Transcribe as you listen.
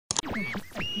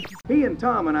He and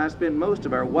Tom and I spent most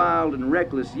of our wild and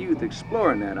reckless youth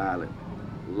exploring that island.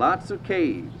 Lots of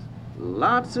caves,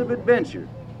 lots of adventure,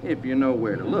 if you know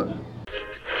where to look.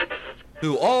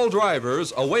 To all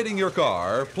drivers awaiting your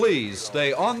car, please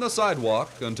stay on the sidewalk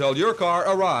until your car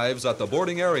arrives at the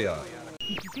boarding area.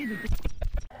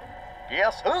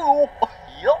 Guess who?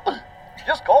 Yup.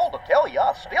 Just called to tell you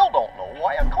I still don't know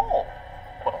why I called,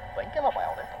 but I'm thinking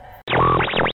about it.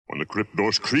 When the crypt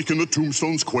doors creak and the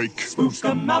tombstones quake, spooks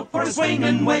come out for a swing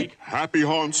and wake. Happy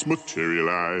haunts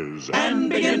materialize and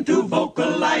begin to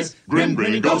vocalize.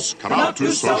 Grim-grinning ghosts come out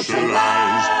to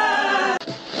socialize.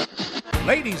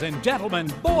 Ladies and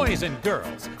gentlemen, boys and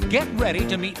girls, get ready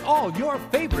to meet all your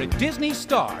favorite Disney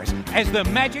stars as the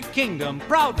Magic Kingdom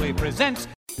proudly presents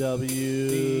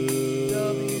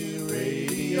WDW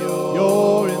Radio,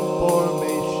 your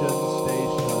information station.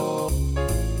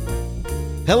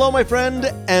 Hello, my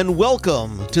friend, and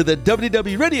welcome to the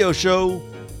WDW Radio Show,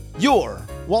 your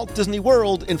Walt Disney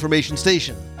World information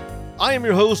station. I am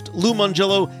your host, Lou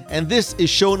Mangello, and this is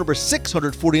show number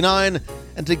 649,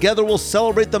 and together we'll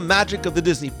celebrate the magic of the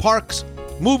Disney parks,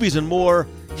 movies, and more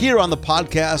here on the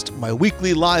podcast, my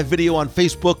weekly live video on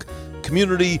Facebook,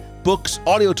 community, books,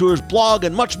 audio tours, blog,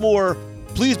 and much more.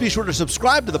 Please be sure to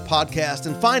subscribe to the podcast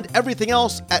and find everything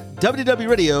else at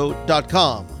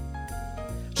WDWRadio.com.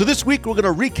 So this week, we're going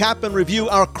to recap and review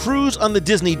our cruise on the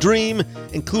Disney Dream,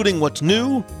 including what's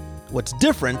new, what's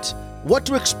different, what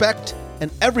to expect, and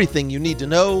everything you need to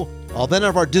know. I'll then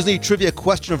have our Disney Trivia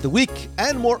Question of the Week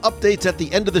and more updates at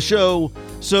the end of the show.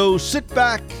 So sit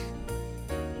back,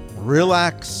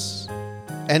 relax,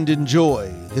 and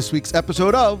enjoy this week's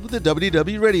episode of the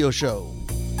WDW Radio Show.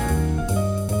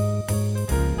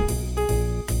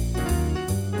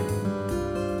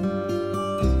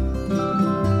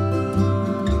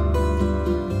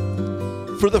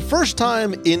 For the first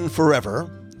time in forever,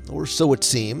 or so it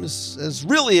seems, as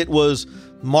really it was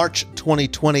March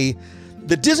 2020,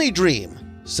 the Disney Dream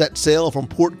set sail from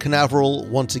Port Canaveral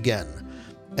once again.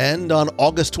 And on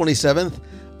August 27th,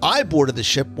 I boarded the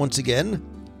ship once again,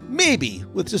 maybe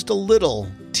with just a little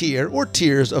tear or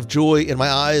tears of joy in my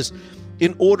eyes,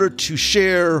 in order to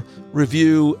share,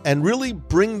 review, and really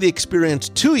bring the experience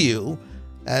to you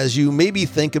as you maybe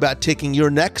think about taking your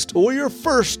next or your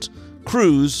first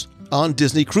cruise on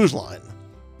Disney Cruise Line.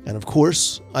 And of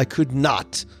course, I could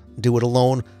not do it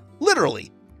alone,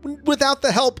 literally, without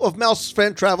the help of Mouse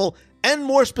Fan Travel, and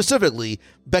more specifically,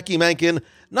 Becky Mankin,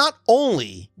 not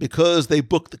only because they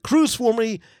booked the cruise for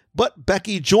me, but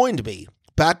Becky joined me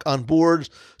back on board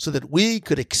so that we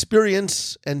could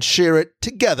experience and share it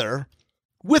together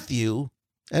with you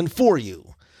and for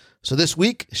you. So this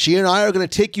week, she and I are going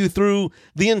to take you through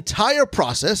the entire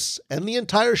process and the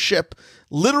entire ship,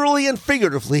 literally and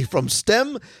figuratively, from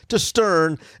stem to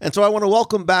stern. And so I want to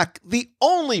welcome back the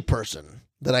only person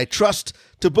that I trust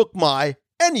to book my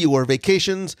and your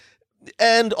vacations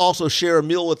and also share a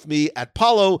meal with me at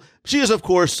Palo. She is, of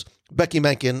course, Becky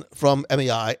Mankin from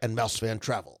MEI and Mouse Fan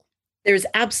Travel. There's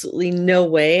absolutely no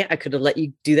way I could have let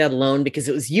you do that alone because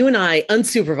it was you and I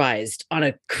unsupervised on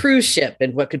a cruise ship,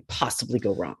 and what could possibly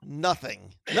go wrong?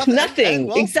 Nothing. Nothing.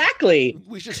 Well, exactly.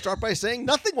 We should start by saying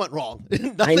nothing went wrong.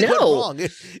 I know. Went wrong.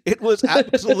 It was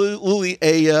absolutely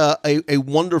a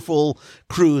wonderful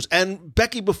cruise. And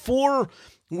Becky, before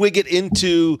we get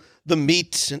into the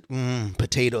meat and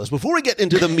potatoes, of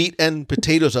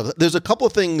it, there's a couple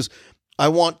of things I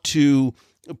want to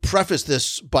preface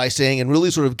this by saying and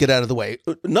really sort of get out of the way.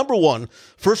 Number one,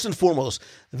 first and foremost,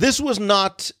 this was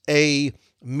not a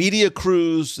media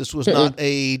cruise. This was not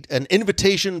an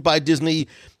invitation by Disney.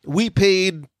 We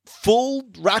paid full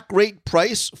rack rate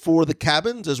price for the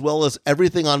cabins as well as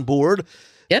everything on board,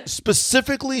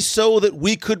 specifically so that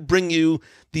we could bring you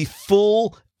the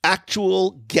full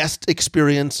actual guest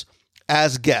experience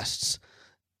as guests.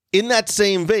 In that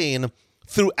same vein,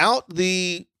 throughout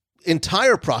the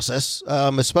entire process,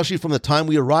 especially from the time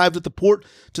we arrived at the port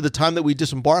to the time that we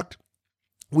disembarked,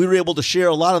 we were able to share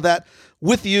a lot of that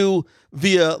with you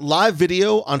via live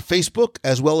video on Facebook,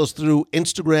 as well as through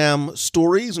Instagram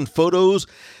stories and photos.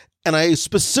 And I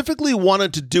specifically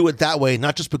wanted to do it that way,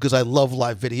 not just because I love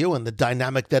live video and the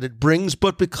dynamic that it brings,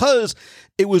 but because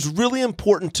it was really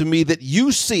important to me that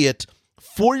you see it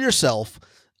for yourself,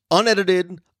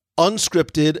 unedited,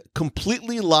 unscripted,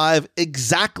 completely live,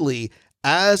 exactly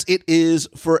as it is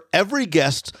for every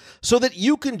guest, so that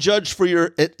you can judge for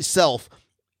yourself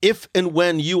if and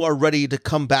when you are ready to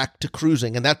come back to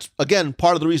cruising. And that's, again,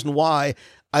 part of the reason why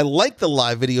I like the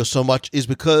live video so much, is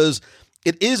because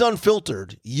it is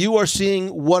unfiltered. You are seeing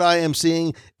what I am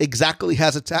seeing exactly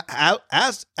as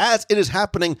it is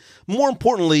happening. More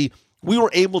importantly, we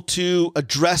were able to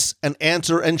address and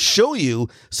answer and show you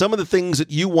some of the things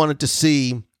that you wanted to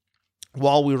see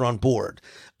while we were on board.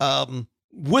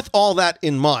 With all that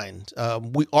in mind,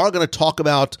 we are going to talk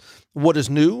about what is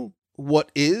new,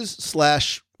 what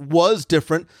is/was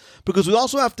different, because we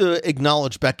also have to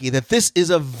acknowledge, Becky, that this is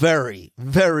a very,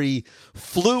 very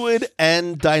fluid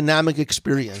and dynamic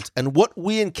experience. And what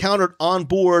we encountered on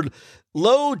board,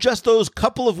 just those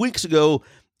couple of weeks ago,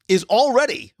 is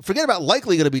already, forget about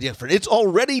likely going to be different, it's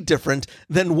already different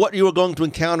than what you are going to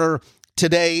encounter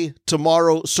today,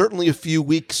 tomorrow, certainly a few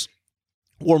weeks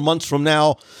or months from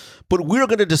now. But we're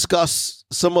going to discuss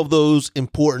some of those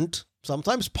important,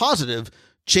 sometimes positive,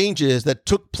 changes that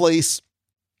took place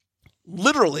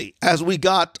literally as we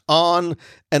got on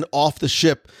and off the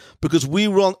ship, because we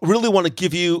really want to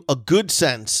give you a good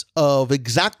sense of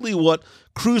exactly what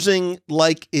cruising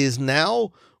like is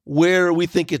now, where we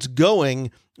think it's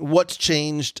going, what's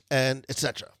changed, and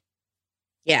etc.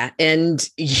 Yeah, and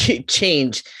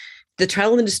change. The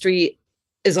travel industry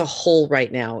as a whole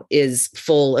right now is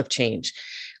full of change.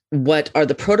 What are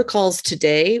the protocols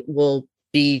today will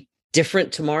be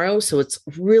different tomorrow. So it's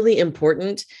really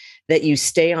important that you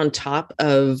stay on top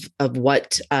of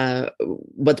what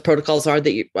the protocols are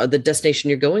that the destination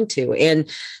you're going to. And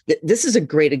this is a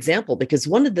great example, because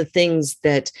one of the things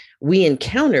that we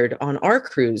encountered on our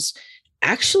cruise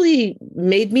actually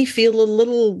made me feel a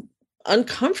little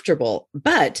uncomfortable.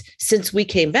 But since we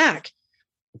came back,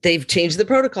 they've changed the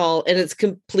protocol and it's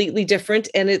completely different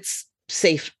and it's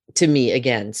safe to me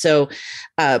again. So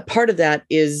part of that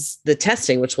is the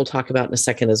testing, which we'll talk about in a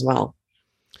second as well.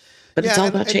 But it's all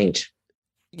about change.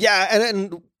 Yeah.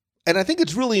 And I think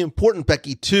it's really important,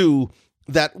 Becky, too,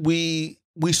 that we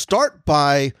start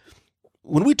by,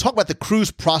 when we talk about the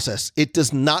cruise process, it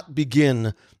does not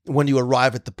begin when you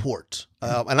arrive at the port.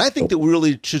 And I think that we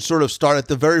really should sort of start at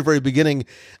the very, very beginning,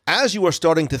 as you are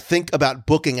starting to think about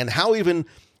booking and how even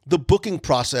the booking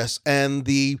process and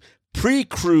the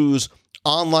pre-cruise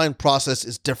online process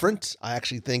is different. I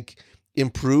actually think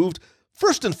improved.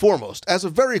 First and foremost, as a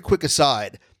very quick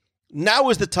aside, now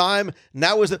is the time.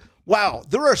 Wow,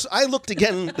 I looked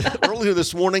again earlier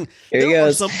this morning. There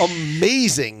are some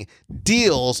amazing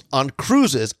deals on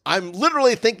cruises. I'm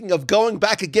literally thinking of going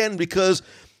back again because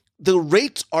the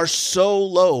rates are so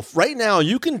low. Right now,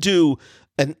 you can do,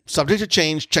 and subject to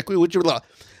change, check with your law,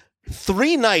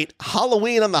 3-night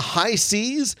Halloween on the high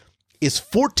seas is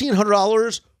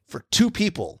 $1,400 for 2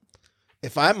 people.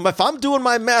 If I'm doing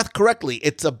my math correctly,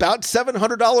 it's about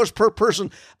 $700 per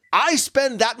person. I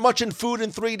spend that much in food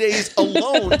in 3 days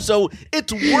alone, so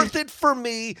it's worth it for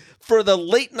me for the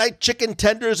late night chicken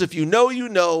tenders. If you know, you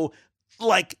know,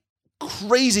 like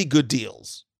crazy good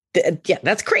deals. Yeah,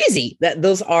 that's crazy.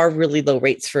 Those are really low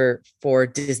rates for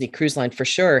Disney Cruise Line for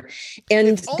sure,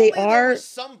 and they are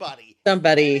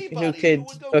somebody who could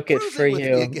book it for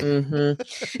you.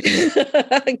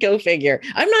 Mm-hmm. Go figure.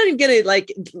 I'm not even gonna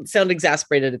sound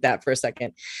exasperated at that for a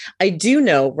second. I do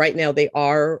know right now they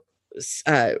are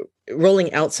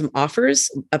rolling out some offers,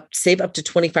 save up to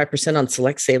 25% on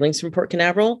select sailings from Port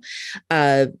Canaveral.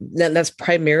 That's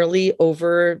primarily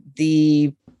over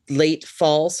the late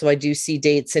fall. So I do see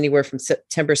dates anywhere from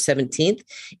September 17th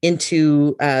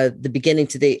into the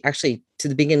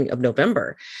beginning of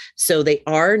November. So they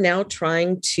are now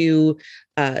trying to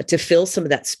fill some of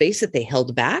that space that they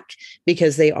held back,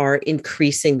 because they are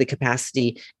increasing the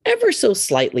capacity ever so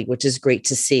slightly, which is great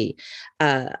to see.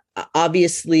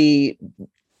 Obviously,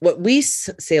 what we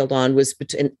sailed on was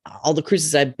between all the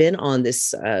cruises I've been on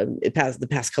the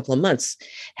past couple of months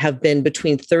have been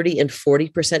between 30 and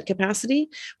 40% capacity,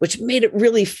 which made it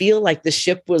really feel like the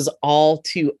ship was all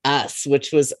to us,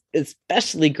 which was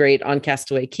especially great on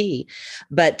Castaway Cay.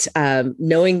 But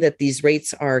knowing that these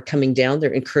rates are coming down,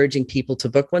 they're encouraging people to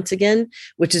book once again,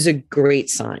 which is a great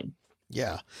sign.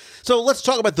 Yeah. So let's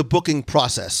talk about the booking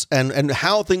process and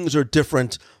how things are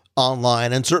different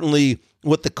online, and certainly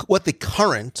what the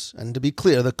current, and to be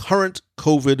clear, the current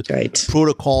COVID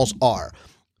protocols are.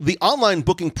 The online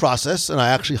booking process, and I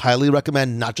actually highly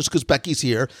recommend, not just because Becky's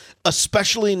here,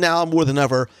 especially now more than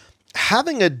ever,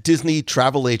 having a Disney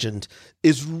travel agent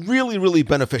is really, really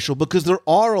beneficial, because there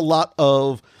are a lot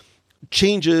of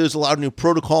changes, a lot of new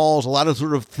protocols, a lot of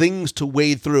sort of things to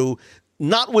wade through.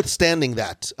 Notwithstanding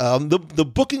that,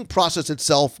 the booking process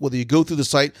itself, whether you go through the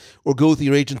site or go through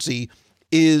your agency,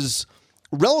 is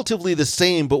relatively the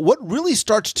same. But what really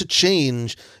starts to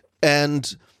change,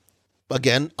 and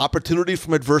again, opportunity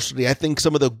from adversity, I think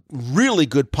some of the really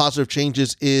good positive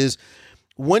changes is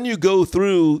when you go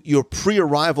through your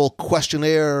pre-arrival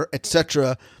questionnaire,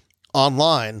 etc.,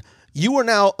 online, you are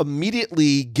now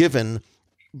immediately given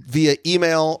via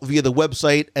email, via the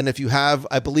website. And if you have,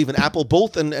 I believe, an Apple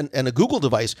both and a Google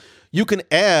device, you can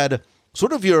add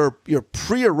sort of your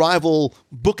pre-arrival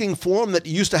booking form that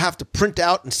you used to have to print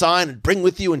out and sign and bring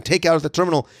with you and take out at the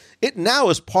terminal. It now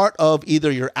is part of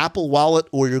either your Apple Wallet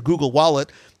or your Google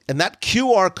Wallet. And that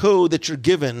QR code that you're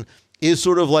given is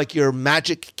sort of like your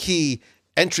magic key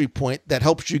entry point that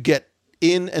helps you get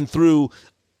in and through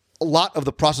a lot of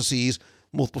the processes,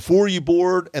 both before you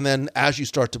board and then as you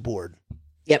start to board.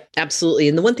 Yep, absolutely.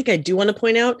 And the one thing I do want to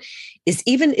point out is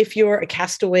even if you're a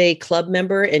Castaway Club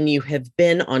member and you have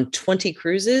been on 20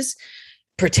 cruises,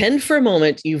 pretend for a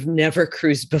moment you've never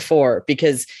cruised before,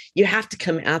 because you have to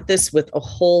come at this with a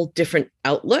whole different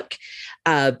outlook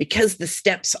because the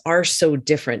steps are so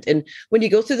different. And when you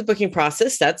go through the booking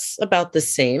process, that's about the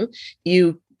same.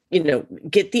 You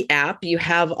get the app, you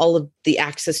have all of the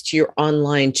access to your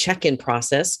online check-in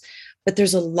process, but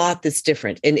there's a lot that's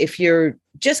different. And if you're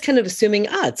just kind of assuming,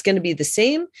 it's going to be the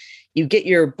same, you get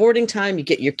your boarding time, you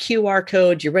get your QR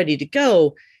code, you're ready to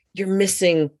go, you're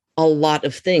missing a lot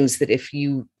of things that if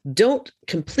you don't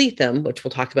complete them, which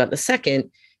we'll talk about in a second,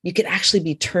 you could actually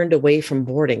be turned away from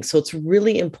boarding. So it's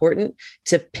really important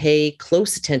to pay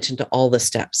close attention to all the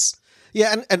steps.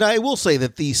 Yeah, and I will say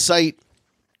that the site,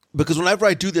 because whenever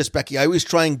I do this, Becky, I always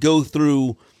try and go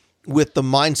through with the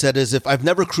mindset as if I've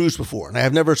never cruised before and I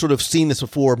have never sort of seen this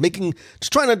before,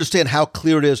 just trying to understand how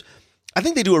clear it is. I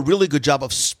think they do a really good job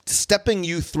of stepping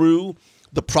you through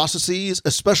the processes,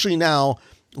 especially now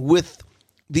with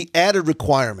the added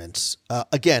requirements.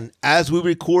 Again, as we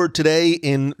record today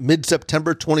in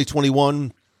mid-September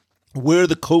 2021, where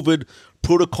the COVID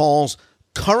protocols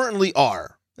currently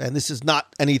are, and this is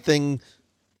not anything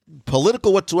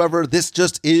political whatsoever, this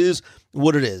just is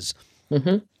what it is.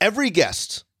 Mm-hmm. Every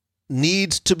guest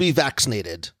needs to be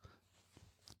vaccinated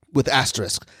with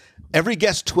asterisk. Every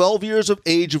guest 12 years of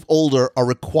age of older are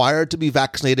required to be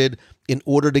vaccinated in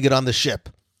order to get on the ship.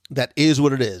 That is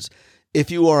what it is. If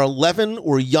you are 11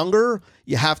 or younger,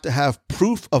 you have to have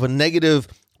proof of a negative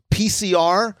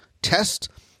PCR test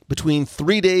between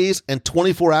 3 days and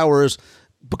 24 hours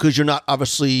because you're not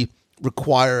obviously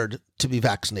required to be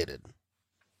vaccinated.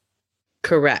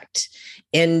 Correct.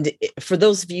 And for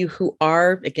those of you who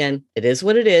are, again, it is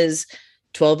what it is,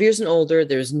 12 years and older,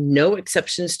 there's no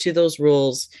exceptions to those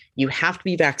rules. You have to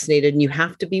be vaccinated and you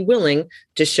have to be willing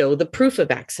to show the proof of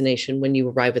vaccination when you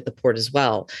arrive at the port as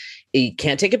well. You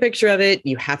can't take a picture of it.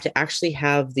 You have to actually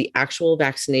have the actual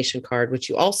vaccination card, which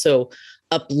you also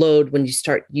upload when you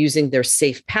start using their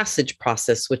safe passage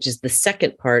process, which is the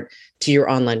second part to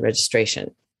your online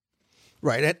registration.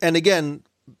 Right. And again,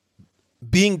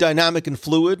 being dynamic and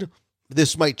fluid,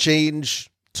 this might change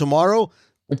tomorrow.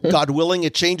 God willing,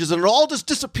 it changes and it all just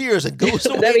disappears and goes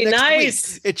away. That'd be next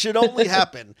nice. week. It should only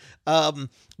happen.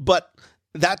 But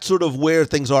that's sort of where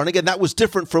things are. And again, that was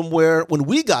different from when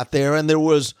we got there, and there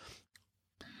were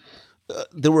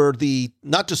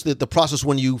not just the process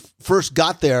when you first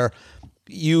got there.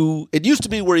 It used to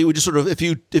be where you would just sort of, if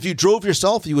you drove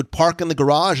yourself, you would park in the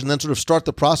garage and then sort of start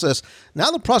the process.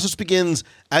 Now the process begins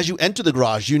as you enter the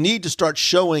garage. You need to start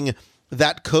showing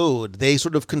that code. They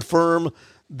sort of confirm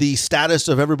the status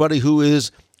of everybody who is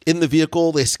in the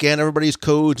vehicle. They scan everybody's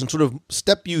codes and sort of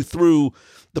step you through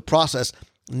the process.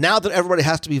 Now that everybody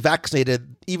has to be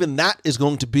vaccinated, even that is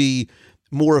going to be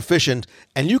more efficient.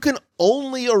 And you can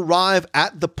only arrive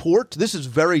at the port. This is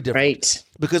very different. Right.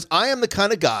 Because I am the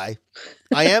kind of guy,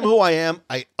 I am who I am.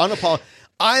 I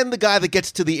am the guy that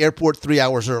gets to the airport 3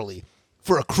 hours early.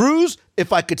 For a cruise,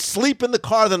 if I could sleep in the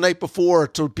car the night before,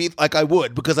 to be like I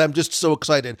would, because I'm just so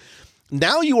excited.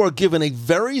 Now you are given a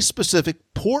very specific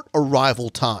port arrival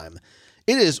time.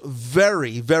 It is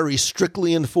very, very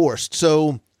strictly enforced.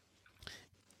 So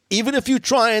even if you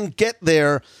try and get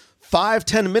there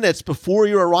 5-10 minutes before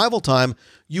your arrival time,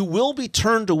 you will be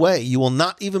turned away. You will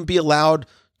not even be allowed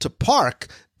to park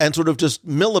and sort of just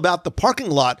mill about the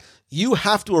parking lot. You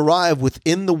have to arrive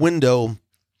within the window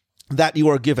that you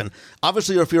are given.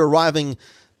 Obviously, if you're arriving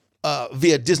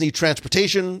via Disney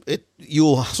transportation,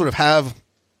 you'll sort of have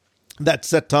that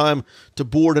set time to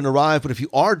board and arrive. But if you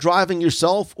are driving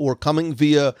yourself or coming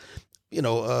via,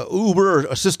 Uber or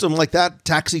a system like that,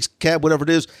 taxi, cab, whatever it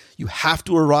is, you have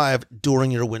to arrive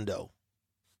during your window.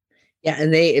 Yeah.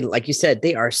 And they, like you said,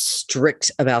 they are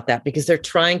strict about that because they're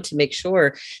trying to make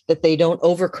sure that they don't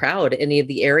overcrowd any of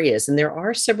the areas. And there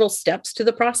are several steps to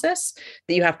the process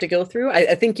that you have to go through.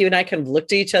 I think you and I kind of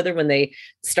looked at each other when they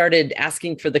started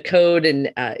asking for the code.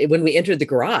 And when we entered the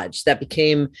garage, that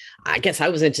became, I guess I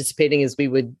was anticipating as we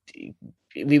would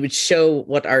show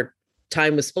what our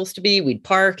time was supposed to be. We'd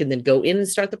park and then go in and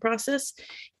start the process.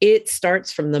 It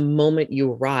starts from the moment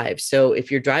you arrive. So if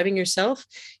you're driving yourself,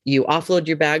 you offload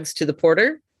your bags to the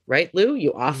porter, right, Lou?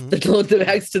 You offload the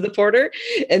bags to the porter,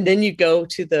 and then you go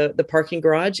to the parking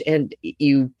garage and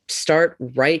you start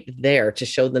right there to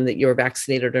show them that you're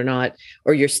vaccinated or not,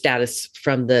 or your status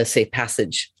from the Safe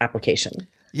Passage application.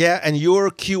 Yeah, and your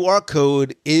QR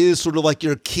code is sort of like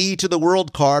your key to the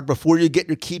world card before you get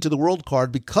your key to the world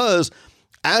card, because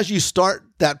as you start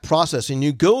that process and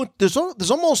you go, there's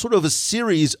almost sort of a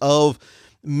series of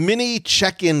mini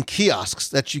check-in kiosks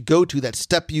that you go to that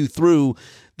step you through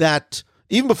that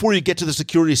even before you get to the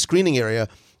security screening area,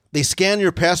 they scan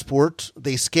your passport,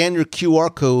 they scan your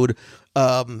QR code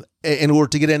in order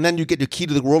to get in. Then you get your key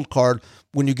to the world card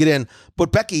when you get in.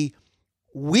 But Becky,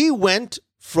 we went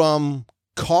from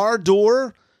car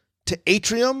door to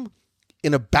atrium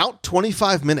in about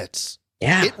 25 minutes.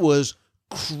 Yeah. It was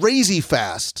crazy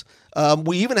fast.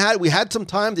 We had some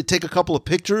time to take a couple of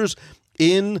pictures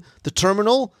in the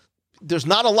terminal. There's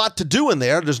not a lot to do in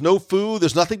there. There's no food.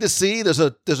 There's nothing to see. There's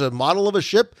a model of a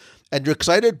ship, and you're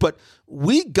excited. But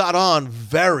we got on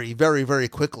very, very, very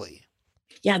quickly.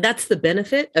 Yeah, that's the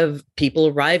benefit of people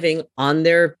arriving on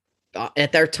their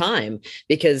at their time,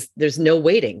 because there's no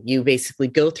waiting. You basically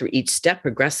go through each step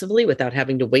progressively without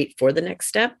having to wait for the next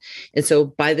step. And so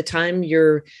by the time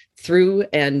you're through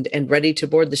and ready to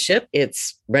board the ship,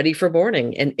 it's ready for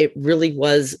boarding. And it really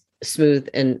was smooth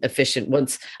and efficient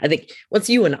once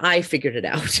you and I figured it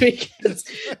out, because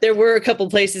there were a couple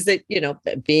places that,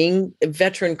 being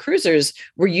veteran cruisers,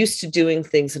 we're used to doing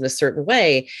things in a certain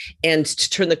way, and to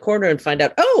turn the corner and find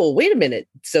out, oh, wait a minute.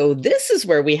 So this is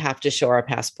where we have to show our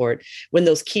passport, when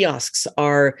those kiosks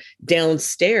are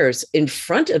downstairs in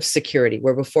front of security,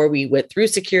 where before we went through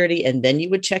security and then you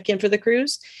would check in for the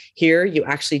cruise. Here, you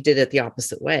actually did it the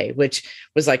opposite way, which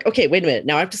was like, okay, wait a minute.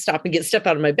 Now I have to stop and get stuff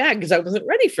out of my bag because I wasn't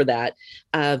ready for that.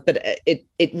 But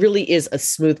it really is a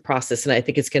smooth process. And I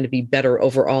think it's going to be better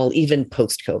overall, even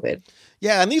post-COVID.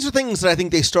 Yeah. And these are things that I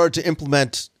think they started to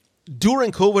implement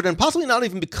during COVID, and possibly not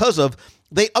even because of,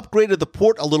 they upgraded the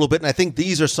port a little bit. And I think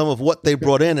these are some of what they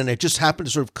brought in, and it just happened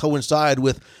to sort of coincide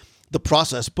with the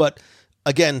process. But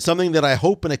again, something that I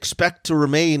hope and expect to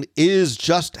remain is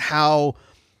just how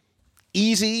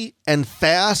easy and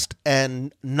fast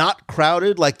and not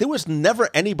crowded. Like, there was never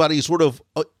anybody sort of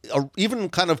even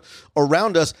kind of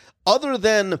around us, other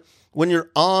than when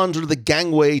you're on sort of the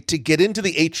gangway to get into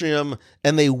the atrium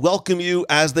and they welcome you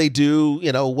as they do,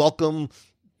 welcome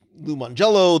Lou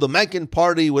Mangello, the Mencken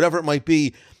party, whatever it might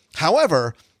be.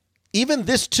 However, even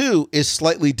this too is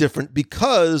slightly different,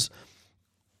 because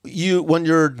when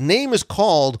your name is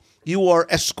called, you are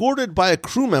escorted by a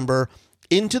crew member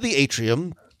into the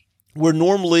atrium, where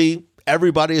normally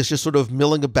everybody is just sort of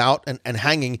milling about and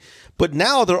hanging. But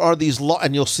now there are these,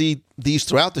 and you'll see these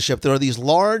throughout the ship, there are these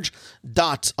large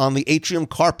dots on the atrium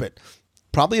carpet,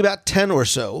 probably about 10 or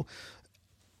so.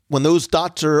 When those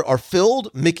dots are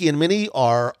filled, Mickey and Minnie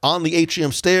are on the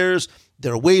atrium stairs.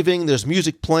 They're waving. There's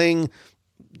music playing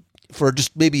for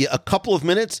just maybe a couple of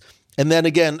minutes. And then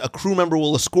again, a crew member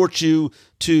will escort you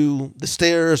to the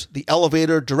stairs, the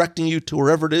elevator, directing you to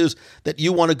wherever it is that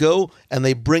you want to go. And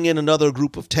they bring in another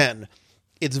group of 10.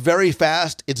 It's very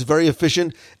fast. It's very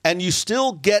efficient. And you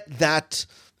still get that.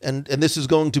 And this is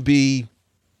going to be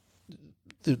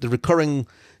the recurring,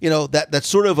 that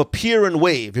sort of appear and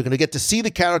wave. You're going to get to see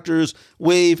the characters,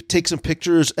 wave, take some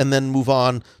pictures, and then move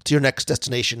on to your next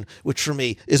destination, which for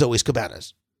me is always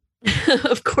Cabanas.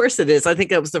 Of course it is. I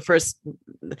think that was the first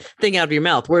thing out of your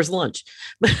mouth. Where's lunch?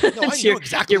 No, I knew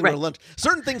exactly where lunch.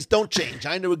 Certain things don't change.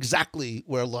 I knew exactly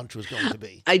where lunch was going to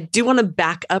be. I do want to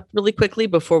back up really quickly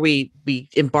before we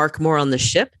embark more on the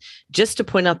ship, just to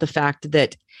point out the fact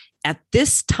that at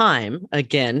this time,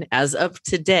 again, as of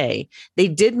today, they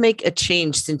did make a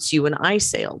change since you and I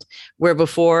sailed, where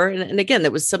before, and again,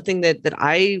 that was something that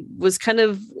I was kind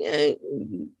of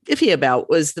iffy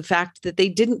about, was the fact that they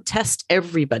didn't test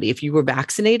everybody. If you were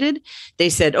vaccinated,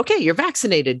 they said, okay, you're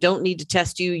vaccinated, don't need to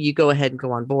test you, you go ahead and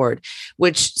go on board,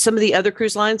 which some of the other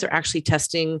cruise lines are actually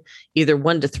testing either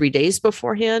 1 to 3 days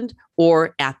beforehand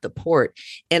or at the port.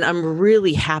 And I'm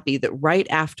really happy that right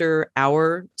after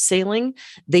our sailing,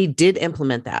 they did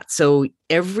implement that. So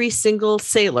every single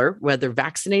sailor, whether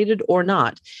vaccinated or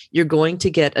not, you're going to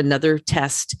get another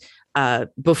test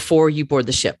before you board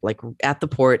the ship, like at the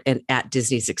port and at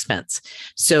Disney's expense.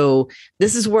 So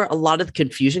this is where a lot of the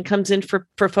confusion comes in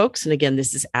for folks. And again,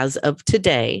 this is as of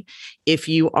today. If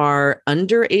you are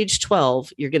under age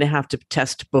 12, you're going to have to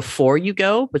test before you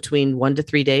go, between 1 to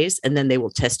 3 days, and then they will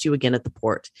test you again at the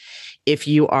port. If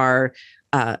you are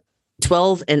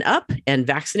 12 and up and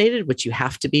vaccinated, which you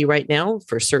have to be right now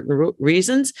for certain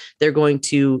reasons, they're going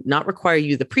to not require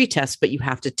you the pre-test, but you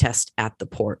have to test at the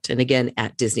port. And again,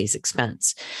 at Disney's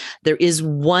expense. There is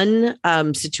one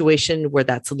situation where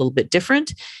that's a little bit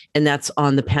different, and that's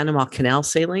on the Panama Canal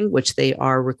sailing, which they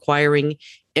are requiring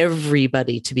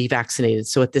everybody to be vaccinated.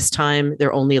 So at this time,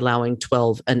 they're only allowing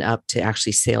 12 and up to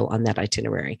actually sail on that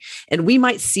itinerary. And we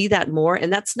might see that more.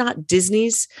 And that's not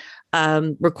Disney's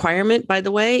requirement, by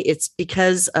the way. It's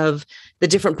because of the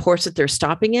different ports that they're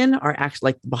stopping in are actually,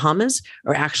 like the Bahamas,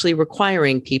 are actually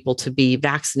requiring people to be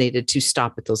vaccinated to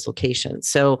stop at those locations.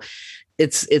 So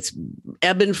it's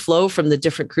ebb and flow from the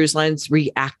different cruise lines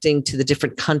reacting to the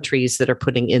different countries that are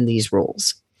putting in these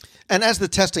rules. And as the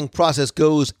testing process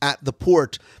goes at the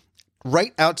port,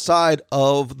 right outside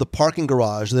of the parking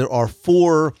garage, there are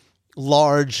 4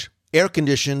 large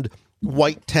air-conditioned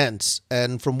white tents.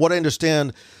 And from what I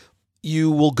understand,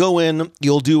 you will go in,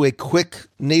 you'll do a quick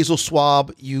nasal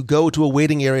swab, you go to a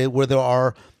waiting area where there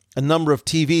are a number of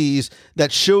TVs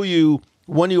that show you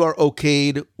when you are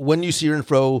okayed, when you see your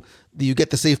info, you get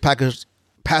the safe passage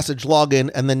login,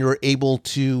 and then you're able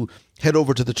to head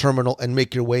over to the terminal and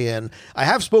make your way in. I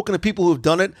have spoken to people who have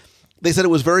done it. They said it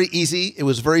was very easy. It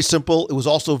was very simple. It was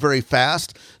also very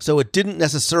fast. So it didn't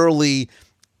necessarily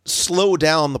slow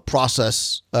down the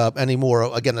process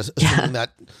anymore. Again, assuming that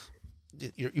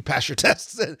you pass your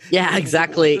tests. Yeah,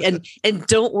 exactly. And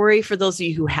don't worry for those of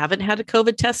you who haven't had a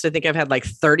COVID test. I think I've had like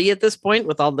 30 at this point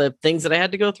with all the things that I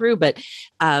had to go through, but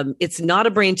it's not a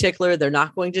brain tickler. They're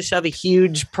not going to shove a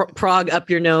huge prog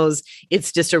up your nose.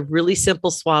 It's just a really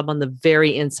simple swab on the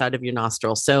very inside of your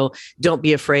nostril. So don't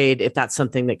be afraid if that's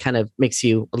something that kind of makes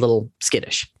you a little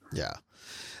skittish. Yeah.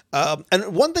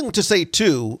 And one thing to say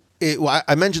too,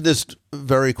 I mentioned this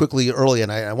very quickly early,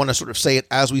 and I want to sort of say it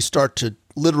as we start to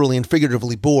literally and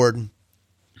figuratively board,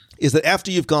 is that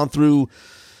after you've gone through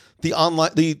the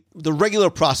online, the regular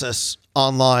process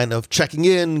online of checking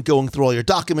in, going through all your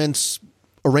documents,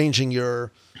 arranging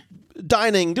your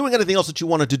dining, doing anything else that you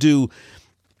wanted to do,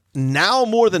 now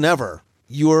more than ever,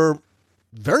 your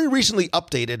very recently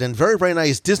updated and very, very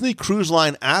nice Disney Cruise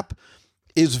Line app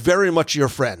is very much your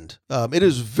friend. It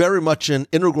is very much an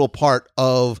integral part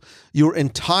of your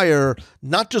entire,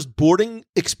 not just boarding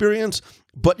experience,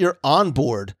 but your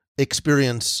onboard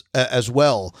experience as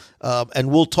well. And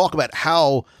we'll talk about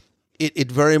how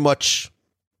it very much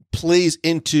plays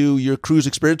into your cruise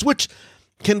experience, which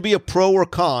can be a pro or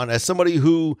con. As somebody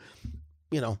who,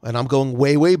 and I'm going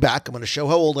way, way back, I'm going to show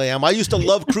how old I am. I used to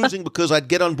love cruising because I'd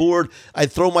get on board,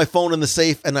 I'd throw my phone in the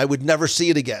safe, and I would never see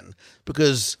it again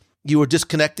because you were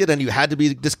disconnected and you had to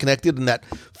be disconnected, and that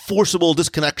forcible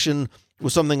disconnection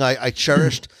was something I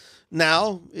cherished.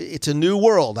 Now it's a new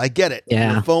world. I get it.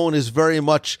 Yeah. Your phone is very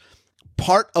much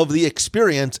part of the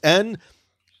experience. And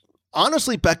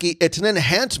honestly, Becky, it's an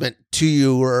enhancement to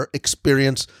your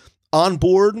experience on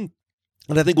board.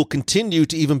 And I think will continue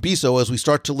to even be so as we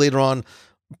start to later on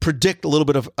predict a little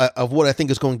bit of what I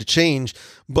think is going to change.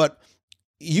 But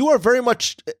you are very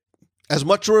much, as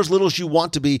much or as little as you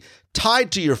want to be,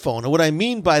 tied to your phone. And what I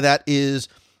mean by that is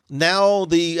now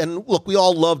and look, we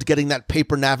all loved getting that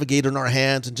paper navigator in our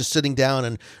hands and just sitting down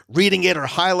and reading it or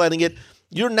highlighting it.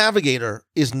 Your navigator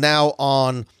is now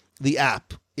on the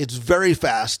app. It's very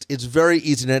fast. It's very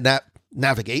easy to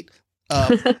navigate.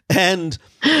 And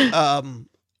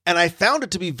I found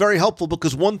it to be very helpful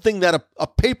because one thing that a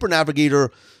paper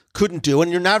navigator couldn't do, and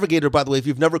your navigator, by the way, if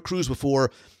you've never cruised before,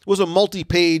 was a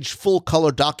multi-page,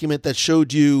 full-color document that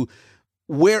showed you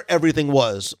where everything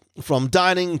was, from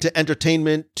dining to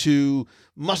entertainment to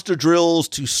muster drills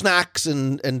to snacks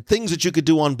and things that you could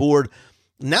do on board.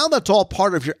 Now that's all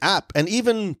part of your app. And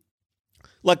even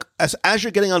like as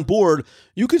you're getting on board,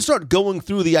 you can start going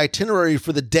through the itinerary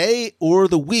for the day or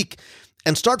the week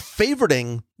and start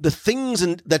favoriting the things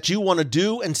that you want to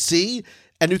do and see.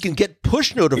 And you can get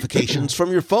push notifications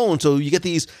from your phone. So you get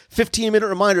these 15-minute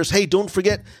reminders. Hey, don't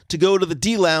forget to go to the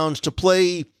D Lounge to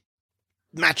play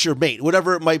Match Your Mate,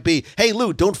 whatever it might be. Hey,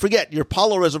 Lou, don't forget your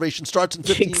Apollo reservation starts in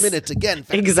 15 minutes. Again,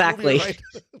 exactly. Movie,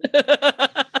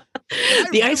 right?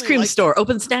 The ice cream store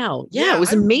opens now. Yeah, it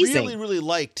was amazing. I really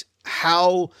liked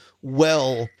how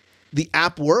well the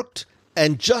app worked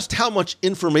and just how much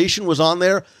information was on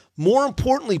there. More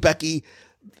importantly, Becky,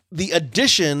 the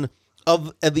addition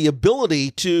of the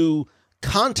ability to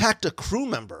contact a crew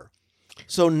member.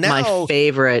 So now, my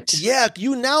favorite. Yeah,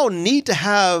 you now need to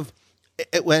have,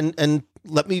 and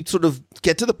let me sort of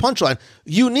get to the punchline.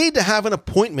 You need to have an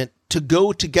appointment to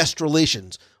go to guest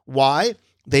relations. Why?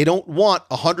 They don't want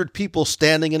 100 people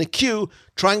standing in a queue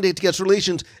trying to get to guest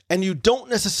relations, and you don't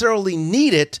necessarily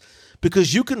need it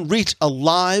because you can reach a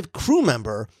live crew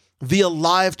member via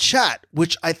live chat,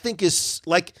 which I think is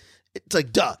like, it's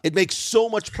like, duh. It makes so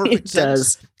much perfect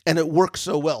sense. And it works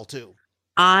so well, too.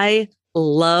 I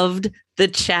loved the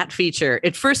chat feature.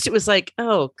 At first, it was like,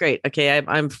 oh, great. Okay,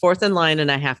 I'm fourth in line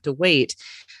and I have to wait.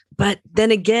 But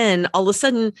then again, all of a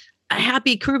sudden, a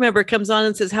happy crew member comes on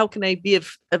and says, how can I be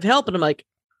of help? And I'm like,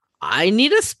 I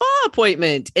need a spa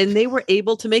appointment. And they were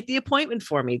able to make the appointment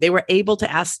for me. They were able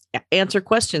to answer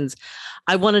questions.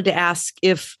 I wanted to ask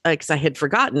if, because I had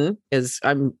forgotten, as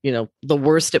I'm, the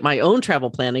worst at my own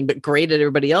travel planning, but great at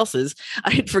everybody else's.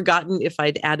 I had forgotten if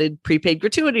I'd added prepaid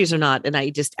gratuities or not. And I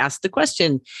just asked the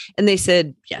question and they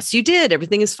said, yes, you did.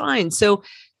 Everything is fine. So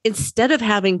instead of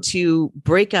having to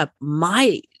break up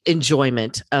my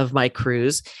enjoyment of my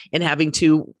cruise and having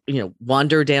to,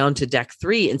 wander down to deck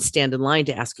 3 and stand in line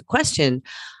to ask a question,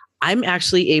 I'm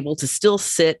actually able to still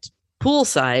sit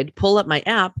poolside, pull up my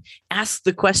app, ask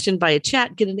the question via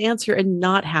chat, get an answer, and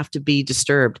not have to be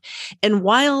disturbed. And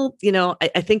while,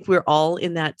 I think we're all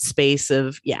in that space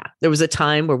of, there was a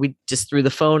time where we just threw the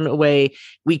phone away.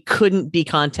 We couldn't be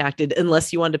contacted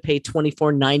unless you wanted to pay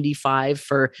 $24.95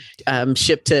 for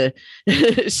ship to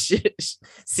sea,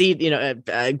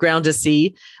 ground to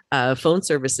sea phone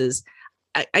services.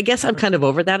 I guess I'm kind of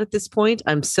over that at this point.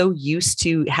 I'm so used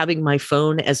to having my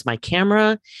phone as my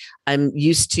camera. I'm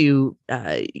used to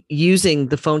using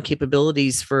the phone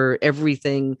capabilities for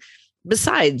everything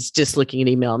besides just looking at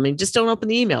email. I mean, just don't open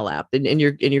the email app and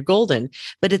you're golden.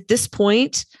 But at this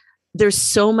point, there's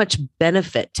so much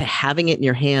benefit to having it in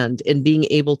your hand and being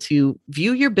able to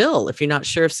view your bill. If you're not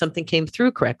sure if something came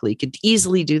through correctly, you could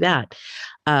easily do that.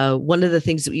 One of the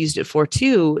things that we used it for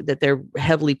too, that they're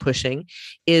heavily pushing,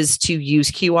 is to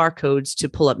use QR codes to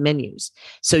pull up menus.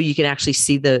 So you can actually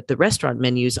see the restaurant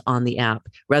menus on the app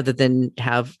rather than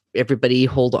have everybody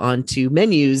hold on to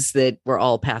menus that we're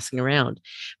all passing around,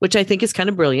 which I think is kind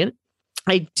of brilliant.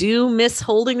 I do miss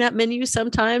holding that menu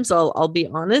sometimes. I'll be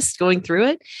honest, going through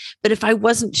it. But if I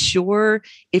wasn't sure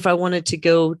if I wanted to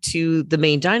go to the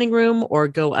main dining room or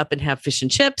go up and have fish and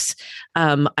chips,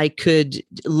 I could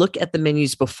look at the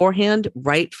menus beforehand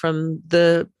right from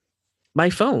my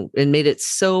phone, and made it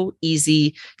so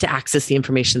easy to access the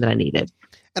information that I needed.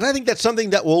 And I think that's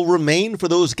something that will remain for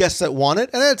those guests that want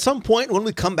it. And at some point, when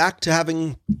we come back to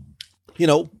having,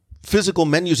 physical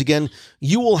menus again,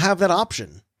 you will have that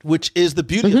option, which is the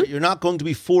beauty of it. You're not going to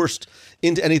be forced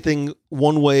into anything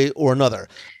one way or another.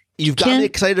 You've got me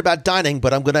excited about dining,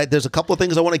 but there's a couple of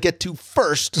things I want to get to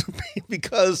first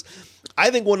because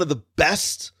I think one of the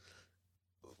best,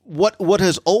 what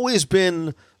has always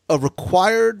been a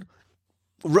requirement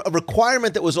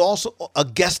that was also a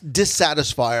guest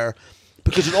dissatisfier,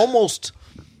 because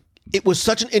it was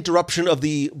such an interruption of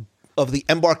the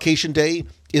embarkation day,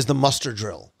 is the muster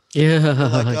drill.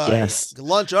 Yeah. Yes.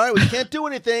 Lunch. All right. We can't do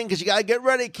anything because you got to get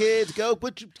ready, kids. Go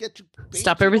get your.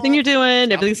 Stop everything you're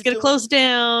doing. Everything's going to close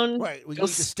down. Right. We go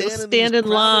need to stand in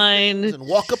line and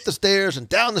walk up the stairs and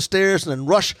down the stairs and then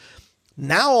rush.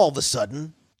 Now all of a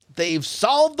sudden they've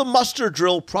solved the muster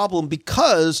drill problem,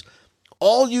 because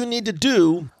all you need to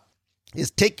do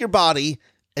is take your body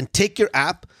and take your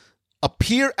app,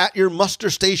 appear at your muster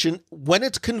station when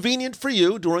it's convenient for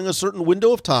you during a certain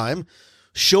window of time.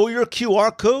 Show your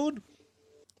QR code,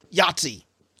 Yahtzee.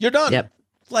 You're done. Yep.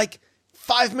 Like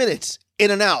 5 minutes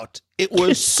in and out. It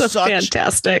was such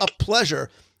fantastic. A pleasure.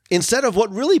 Instead of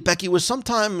what really, Becky, was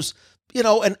sometimes,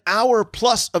 an hour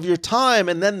plus of your time,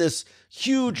 and then this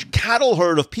huge cattle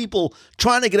herd of people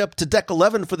trying to get up to deck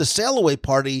 11 for the sail away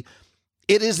party.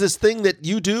 It is this thing that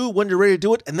you do when you're ready to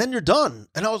do it, and then you're done.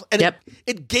 And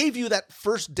it gave you that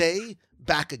first day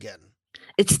back again.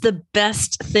 It's the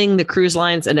best thing the cruise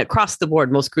lines, and across the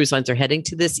board, most cruise lines are heading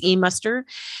to this e-muster,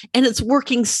 and it's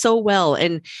working so well.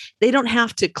 And they don't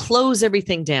have to close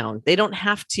everything down. They don't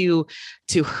have to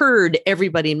herd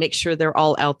everybody and make sure they're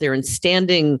all out there and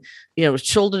standing,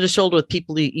 shoulder to shoulder with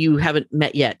people you haven't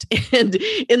met yet. And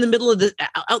in the middle of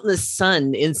out in the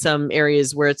sun, in some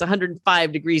areas where it's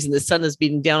 105 degrees and the sun is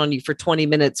beating down on you for 20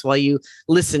 minutes while you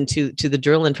listen to the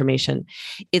drill information.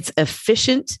 It's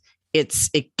efficient.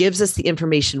 It gives us the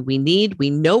information we need. We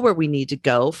know where we need to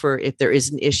go for if there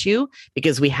is an issue,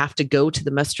 because we have to go to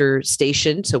the muster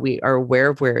station, so we are aware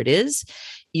of where it is.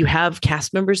 You have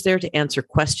cast members there to answer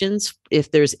questions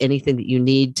if there's anything that you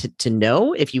need to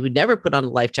know. If you would never put on a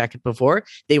life jacket before,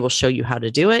 they will show you how to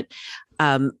do it.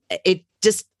 It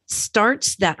just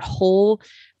starts that whole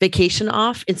vacation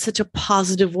off in such a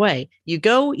positive way. You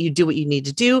go, you do what you need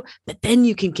to do, but then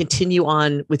you can continue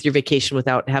on with your vacation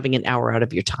without having an hour out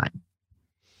of your time.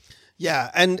 Yeah.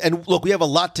 And look, we have a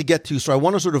lot to get to, so I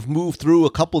want to sort of move through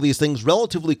a couple of these things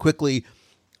relatively quickly.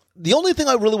 The only thing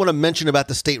I really want to mention about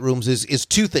the staterooms is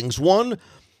two things. One,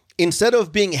 instead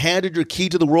of being handed your key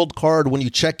to the world card when you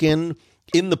check in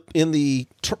the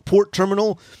port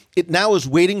terminal, it now is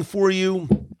waiting for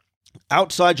you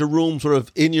outside your room, sort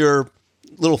of in your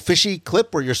little fishy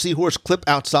clip or your seahorse clip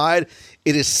outside.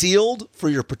 It is sealed for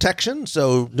your protection,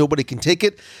 so nobody can take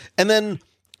it. And then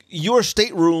your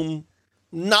stateroom,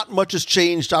 not much has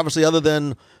changed, obviously, other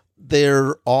than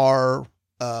there are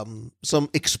some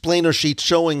explainer sheets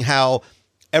showing how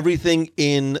everything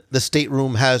in the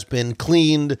stateroom has been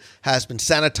cleaned, has been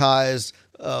sanitized,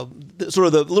 sort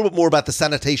of a little bit more about the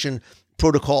sanitation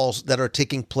protocols that are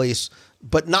taking place,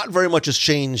 but not very much has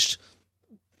changed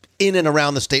in and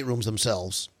around the staterooms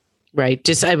themselves. Right.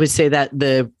 Just, I would say that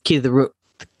the key to the room,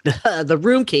 the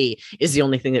room key is the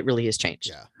only thing that really has changed.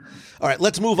 Yeah. All right,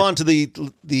 let's move on to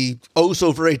the oh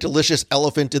so very delicious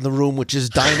elephant in the room, which is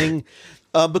dining,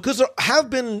 because there have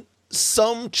been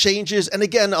some changes. And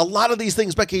again, a lot of these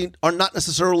things, Becky, are not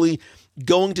necessarily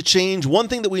going to change. One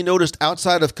thing that we noticed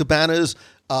outside of cabanas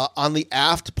on the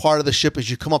aft part of the ship as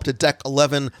you come up to deck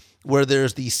 11, where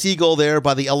there's the seagull there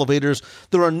by the elevators,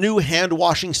 there are new hand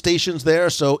washing stations there.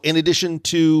 So in addition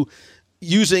to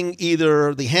using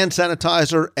either the hand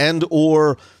sanitizer and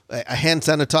or a hand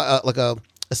sanitizer, like a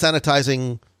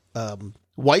sanitizing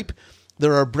wipe,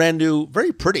 there are brand new,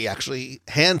 very pretty actually,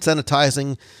 hand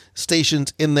sanitizing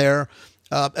stations in there.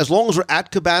 As long as we're at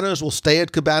cabanas, we'll stay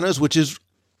at cabanas, which is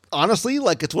honestly,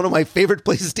 like, it's one of my favorite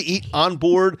places to eat on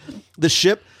board the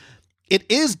ship. It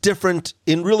is different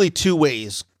in really two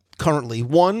ways currently.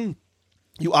 One,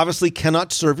 you obviously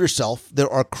cannot serve yourself. There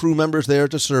are crew members there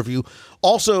to serve you.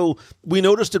 Also, we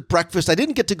noticed at breakfast, I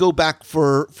didn't get to go back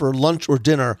for lunch or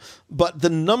dinner, but the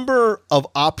number of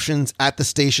options at the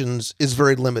stations is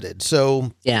very limited.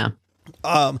 So yeah,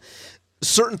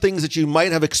 certain things that you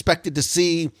might have expected to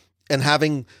see and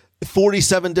having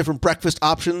 47 different breakfast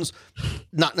options,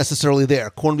 not necessarily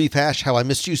there. Corned beef hash, how I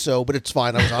missed you so, but it's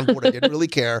fine. I was on board. I didn't really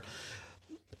care.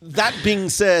 That being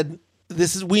said,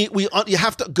 this is you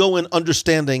have to go in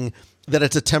understanding that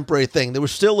it's a temporary thing. There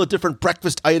was still a different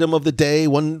breakfast item of the day.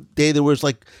 One day there was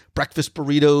like breakfast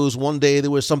burritos. One day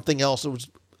there was something else. It was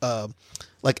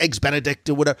like eggs Benedict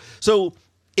or whatever. So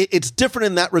it's different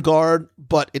in that regard,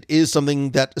 but it is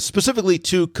something that specifically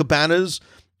to cabanas,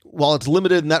 while it's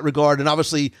limited in that regard, and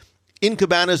obviously in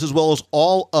cabanas as well as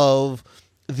all of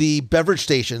the beverage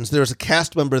stations, there's a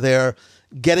cast member there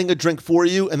getting a drink for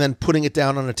you and then putting it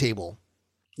down on a table.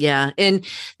 Yeah. And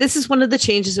this is one of the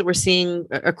changes that we're seeing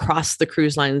across the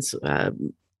cruise lines,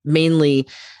 mainly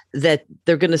that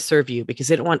they're going to serve you because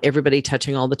they don't want everybody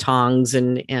touching all the tongs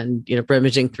and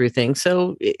rummaging through things.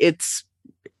 So it's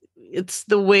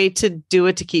the way to do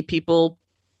it to keep people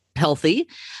healthy.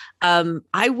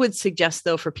 I would suggest,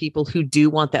 though, for people who do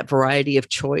want that variety of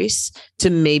choice to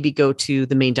maybe go to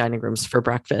the main dining rooms for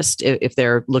breakfast if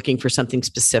they're looking for something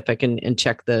specific and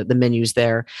check the menus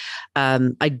there.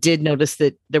 I did notice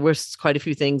that there was quite a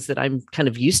few things that I'm kind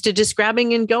of used to just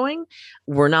grabbing and going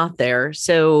were not there.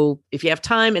 So if you have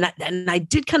time, and I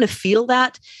did kind of feel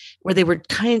that where they were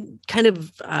kind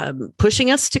of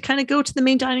pushing us to kind of go to the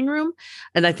main dining room.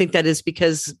 And I think that is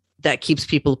because that keeps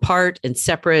people apart and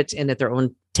separate and at their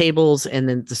own tables, and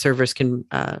then the servers can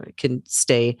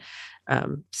stay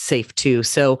safe too.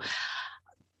 So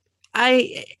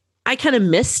I kind of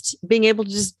missed being able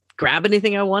to just grab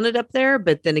anything I wanted up there,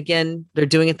 but then again, they're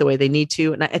doing it the way they need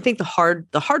to. And I think the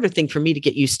harder thing for me to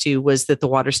get used to was that the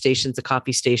water stations, the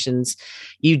coffee stations,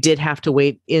 you did have to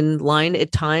wait in line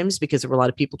at times because there were a lot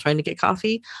of people trying to get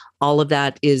coffee. All of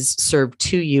that is served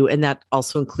to you. And that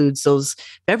also includes those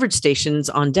beverage stations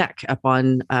on deck up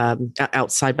on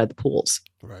outside by the pools.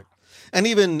 Right. And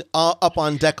even up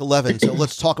on deck 11. So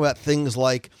let's talk about things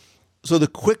like, so the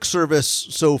quick service.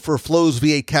 So for Flo's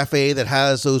V8 Cafe that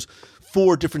has those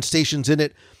 4 different stations in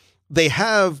it, they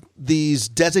have these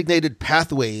designated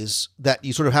pathways that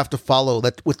you sort of have to follow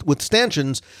that with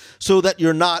stanchions so that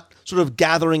you're not sort of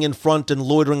gathering in front and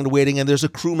loitering and waiting. And there's a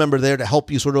crew member there to help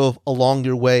you sort of along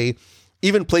your way.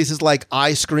 Even places like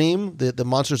Ice Cream, the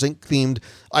Monsters Inc. themed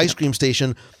ice cream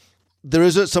station, there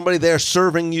is somebody there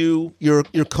serving you your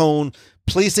cone,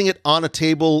 placing it on a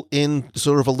table in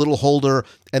sort of a little holder,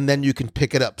 and then you can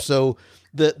pick it up. So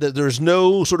there's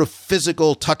no sort of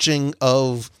physical touching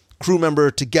of crew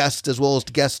member to guest as well as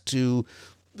to guest to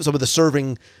some of the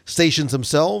serving stations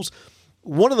themselves.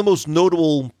 One of the most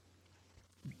notable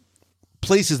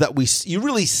places that you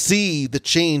really see the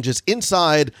change is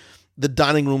inside the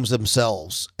dining rooms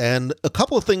themselves. And a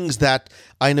couple of things that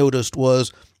I noticed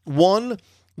was, one,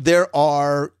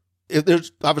 there's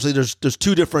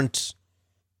 2 different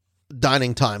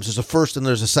dining times. There's a first and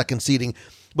there's a second seating.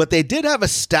 but they did have a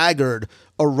staggered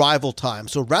arrival time.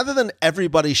 So rather than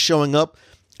everybody showing up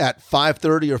at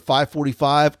 5:30 or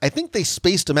 5:45, I think they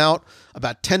spaced them out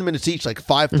about 10 minutes each, like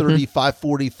 5:30,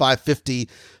 5:40, 5:50,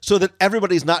 so that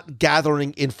everybody's not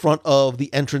gathering in front of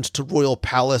the entrance to Royal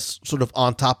Palace sort of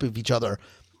on top of each other.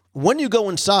 When you go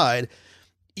inside,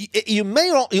 you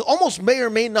almost may or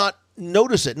may not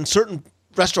notice it. In certain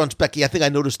restaurants, Becky, I think I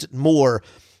noticed it more.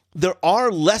 There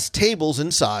are less tables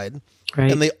inside,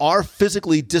 right, and they are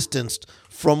physically distanced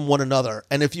from one another.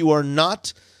 And if you are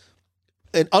not,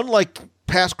 and unlike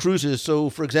past cruises, so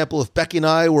for example, if Becky and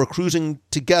I were cruising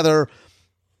together,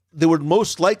 there would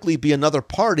most likely be another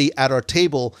party at our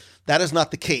table. That is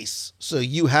not the case. So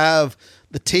you have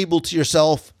the table to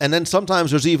yourself, and then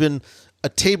sometimes there's even a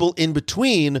table in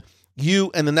between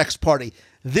you and the next party.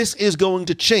 This is going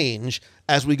to change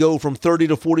as we go from 30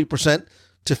 to 40%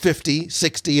 to 50,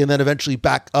 60, and then eventually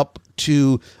back up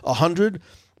to 100.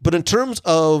 But in terms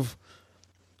of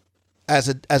as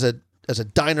a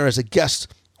diner, as a guest,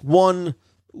 one,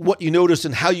 what you notice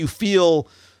and how you feel,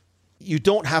 you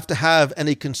don't have to have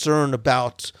any concern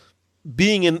about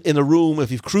being in a room.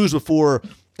 If you've cruised before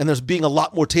and there's being a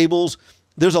lot more tables,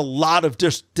 there's a lot of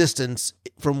distance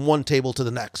from one table to the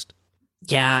next.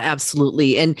 Yeah,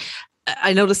 absolutely. And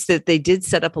I noticed that they did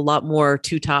set up a lot more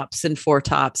 2 tops and 4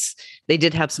 tops. They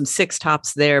did have some 6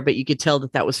 tops there, but you could tell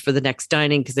that was for the next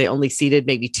dining because they only seated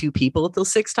maybe 2 people at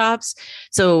those 6 tops.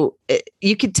 So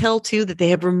you could tell too that they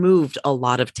have removed a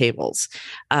lot of tables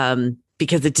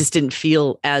because it just didn't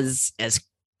feel as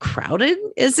crowded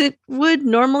as it would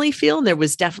normally feel. And there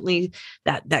was definitely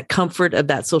that comfort of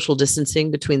that social distancing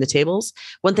between the tables.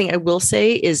 One thing I will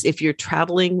say is if you're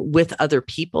traveling with other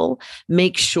people,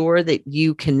 make sure that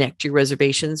you connect your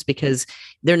reservations because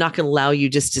they're not going to allow you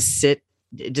just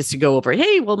to go over,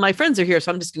 hey, well, my friends are here,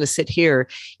 so I'm just going to sit here.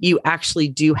 You actually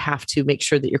do have to make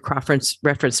sure that you're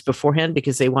cross-referenced beforehand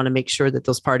because they want to make sure that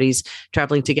those parties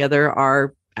traveling together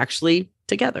are actually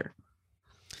together.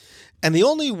 And the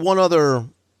only one other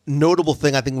notable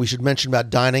thing I think we should mention about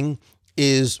dining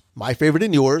is my favorite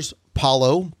and yours,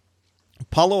 Palo.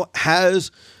 Palo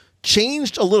has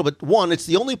changed a little bit. One, it's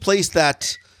the only place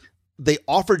that they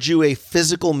offered you a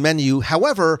physical menu.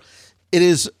 However,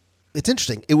 it's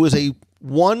interesting. It was a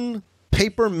 1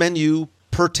 paper menu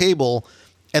per table,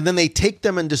 and then they take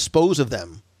them and dispose of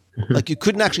them. Mm-hmm. Like you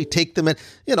couldn't actually take them in.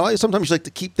 Sometimes you like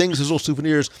to keep things as little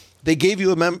souvenirs. They gave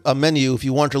you a menu if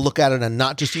you wanted to look at it and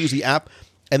not just use the app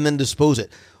and then dispose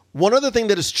it. One other thing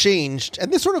that has changed,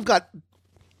 and this sort of got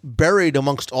buried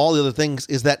amongst all the other things,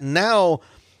 is that now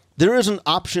there is an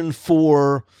option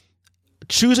for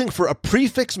choosing for a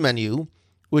prefix menu,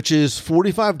 which is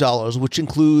 $45, which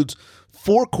includes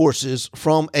 4 courses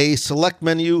from a select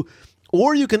menu,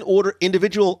 or you can order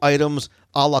individual items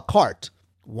a la carte.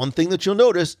 One thing that you'll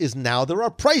notice is now there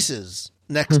are prices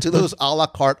next to those a la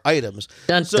carte items.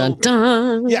 Dun, dun,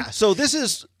 dun. Yeah, so this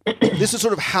is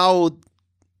sort of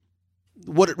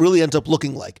what it really ends up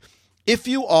looking like. If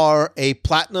you are a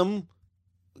Platinum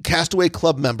Castaway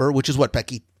Club member, which is what,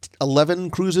 Becky,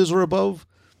 11 cruises or above?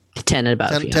 10 and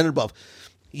above. 10 and above.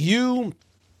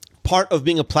 Part of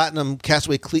being a Platinum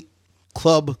Castaway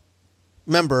Club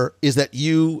member is that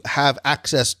you have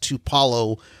access to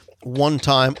Palo one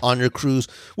time on your cruise,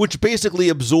 which basically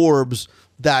absorbs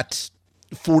that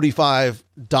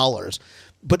 $45.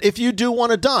 But if you do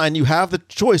want to dine, you have the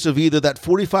choice of either that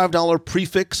 $45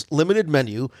 prefix limited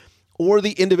menu or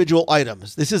the individual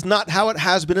items. This is not how it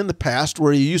has been in the past,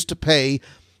 where you used to pay,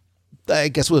 I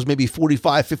guess it was maybe $45,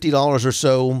 $50 or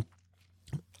so,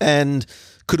 and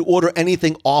could order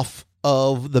anything off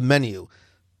of the menu.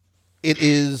 It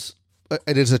is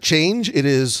a change. It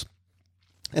is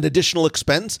an additional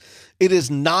expense. It is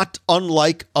not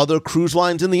unlike other cruise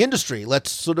lines in the industry.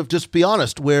 Let's sort of just be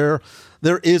honest, where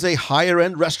there is a higher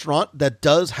end restaurant that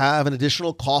does have an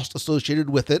additional cost associated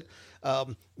with it.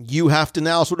 You have to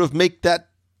now sort of make that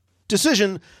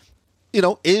decision.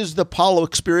 Is the Palo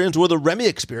experience or the Remy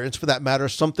experience, for that matter,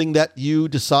 something that you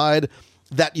decide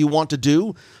that you want to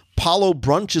do? Palo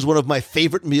brunch is one of my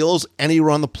favorite meals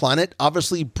anywhere on the planet.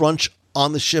 Obviously, brunch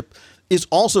on the ship is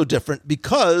also different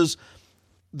because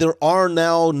there are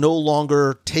now no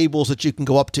longer tables that you can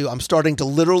go up to. I'm starting to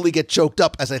literally get choked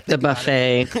up as I think the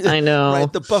buffet. I know.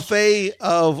 Right? The buffet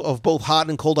of both hot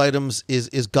and cold items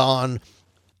is gone.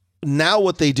 Now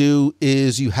what they do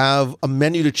is you have a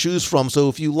menu to choose from. So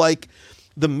if you like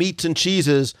the meats and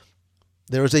cheeses,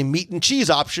 there is a meat and cheese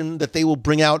option that they will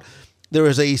bring out. There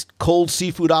is a cold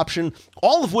seafood option,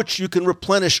 all of which you can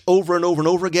replenish over and over and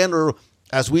over again. Or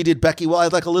as we did, Becky, well,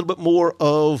 I'd like a little bit more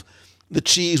of the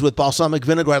cheese with balsamic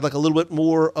vinegar. I'd like a little bit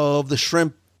more of the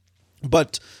shrimp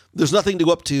but there's nothing to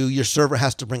go up to. Your server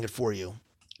has to bring it for you.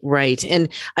 Right. And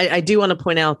I do want to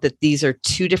point out that these are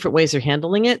two different ways of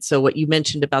handling it. So what you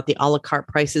mentioned about the a la carte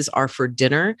prices are for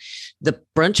dinner. The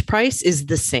brunch price is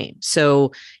the same.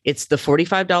 So it's the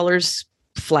 $45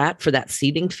 flat for that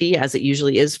seating fee, as it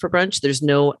usually is for brunch. There's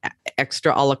no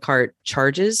extra a la carte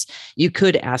charges. You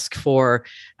could ask for,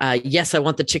 yes, I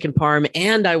want the chicken parm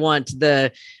and I want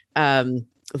the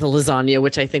lasagna,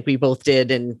 which I think we both did,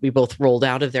 and we both rolled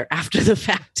out of there after the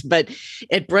fact. But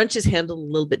at brunch is handled a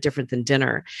little bit different than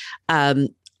dinner.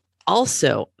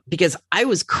 Also, because I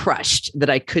was crushed that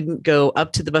I couldn't go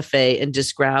up to the buffet and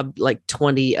just grab like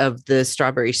 20 of the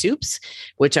strawberry soups,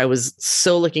 which I was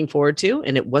so looking forward to,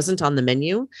 and it wasn't on the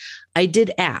menu. I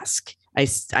did ask. I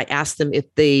asked them if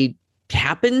they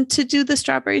happen to do the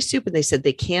strawberry soup, and they said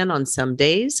they can on some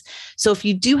days. So if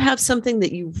you do have something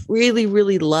that you really,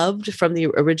 really loved from the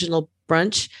original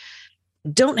brunch,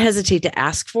 don't hesitate to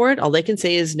ask for it. All they can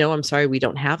say is, no, I'm sorry, we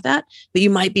don't have that. But you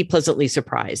might be pleasantly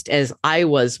surprised, as I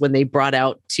was when they brought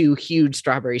out 2 huge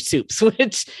strawberry soups,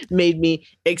 which made me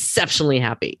exceptionally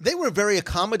happy. They were very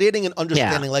accommodating and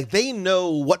understanding. Yeah. Like, they know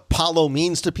what Paulo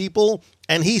means to people.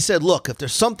 And he said, look, if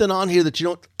there's something on here that you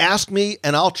don't, ask me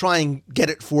and I'll try and get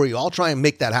it for you. I'll try and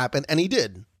make that happen. And he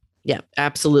did. Yeah,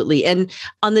 absolutely. And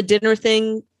on the dinner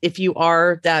thing, if you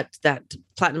are that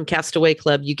Platinum Castaway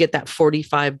Club, you get that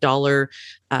 $45,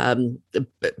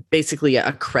 basically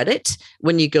a credit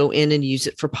when you go in and use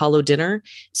it for Paulo dinner.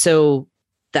 So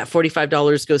that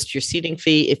 $45 goes to your seating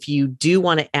fee. If you do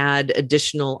want to add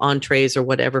additional entrees or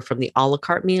whatever from the a la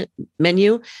carte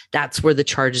menu, that's where the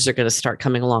charges are going to start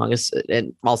coming along,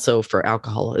 and also for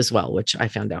alcohol as well, which I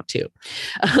found out too.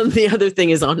 The other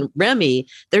thing is on Remy,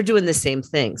 they're doing the same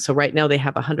thing. So right now they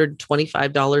have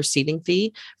 $125 seating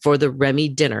fee for the Remy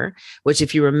dinner, which,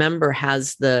 if you remember,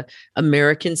 has the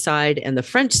American side and the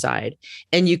French side,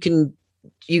 and you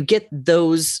get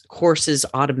those courses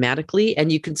automatically,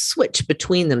 and you can switch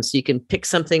between them. So you can pick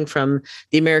something from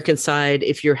the American side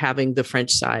if you're having the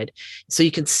French side. So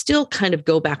you can still kind of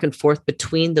go back and forth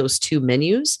between those two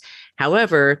menus.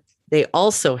 However, they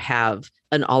also have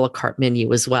an a la carte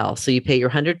menu as well. So you pay your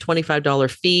 $125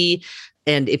 fee.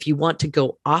 And if you want to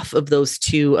go off of those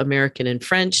two, American and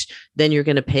French, then you're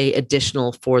going to pay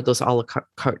additional for those a la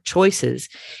carte choices.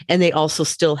 And they also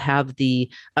still have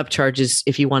the upcharges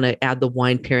if you want to add the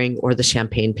wine pairing or the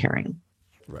champagne pairing.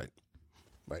 Right.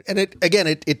 And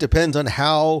it depends on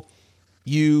how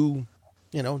you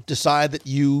decide that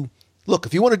you look.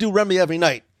 If you want to do Remy every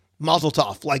night, mazel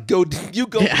tov. Like, go.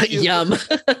 Yeah, yum.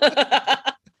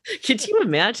 Could you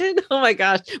imagine? Oh my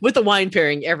gosh. With the wine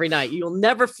pairing every night, you'll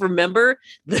never remember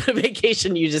the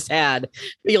vacation you just had,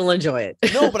 but you'll enjoy it.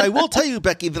 No, but I will tell you,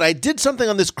 Becky, that I did something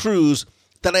on this cruise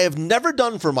that I have never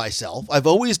done for myself. I've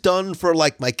always done for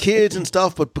like my kids and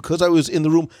stuff, but because I was in the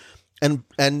room and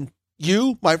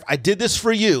I did this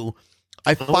for you,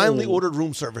 I finally ordered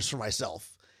room service for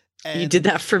myself. And you did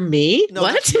that for me? No,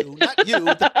 what? Not you.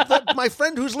 My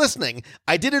friend who's listening.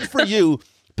 I did it for you.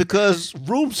 Because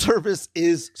room service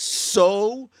is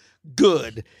so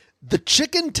good. The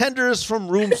chicken tenders from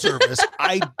room service,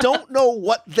 I don't know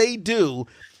what they do,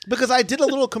 because I did a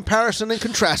little comparison and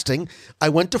contrasting. I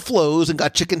went to Flo's and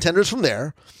got chicken tenders from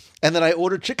there. And then I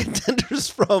ordered chicken tenders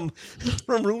from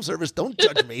room service. Don't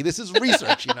judge me. This is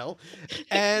research,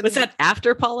 And was that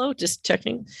after Paulo? Just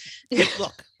checking.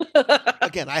 Look,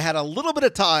 again, I had a little bit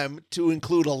of time to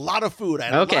include a lot of food. I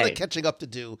had a lot of catching up to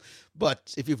do.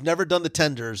 But if you've never done the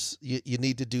tenders, you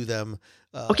need to do them.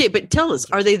 Okay, but tell us,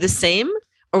 are they the same?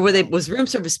 Or was room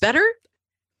service better?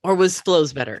 Or was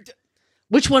Flo's better?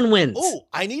 Which one wins? Oh,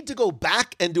 I need to go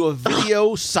back and do a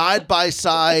video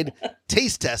side-by-side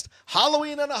taste test.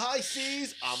 Halloween on the high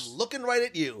seas. I'm looking right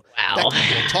at you. Wow. Becky,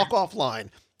 we'll talk offline.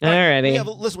 All righty.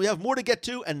 We have more to get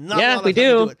to, and not a lot of we time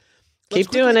to do it. Keep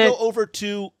doing it. Let's go over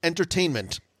to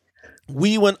entertainment.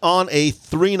 We went on a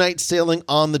 3-night sailing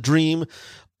on the Dream.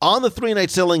 On the 3-night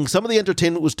sailing, some of the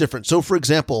entertainment was different. So, for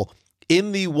example,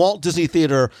 in the Walt Disney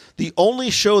Theater, the only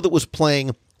show that was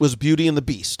playing was Beauty and the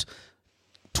Beast.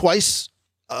 Twice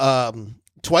a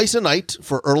night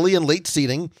for early and late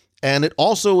seating, and it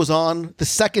also was on the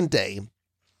second day.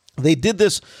 They did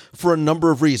this for a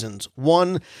number of reasons.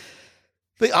 One,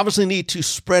 they obviously need to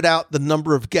spread out the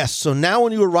number of guests. So now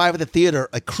when you arrive at the theater,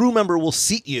 a crew member will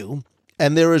seat you,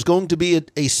 and there is going to be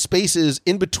a spaces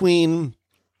in between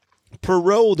per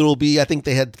row. There will be, I think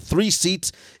they had 3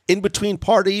 seats in between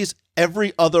parties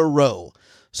every other row.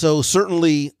 So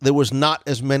certainly there was not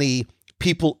as many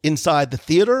people inside the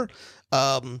theater.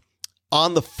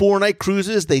 On the 4-night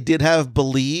cruises, they did have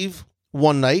Believe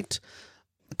one night.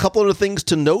 A couple other things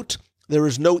to note. there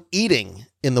is no eating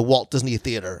in the Walt Disney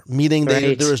Theater, meaning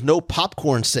Right. there is no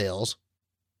popcorn sales.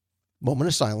 Moment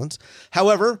of silence.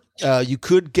 However, you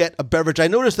could get a beverage. I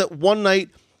noticed that one night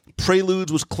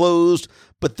Preludes was closed,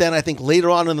 but then I think later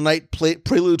on in the night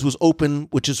Preludes was open,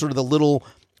 which is sort of the little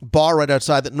bar right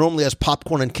outside that normally has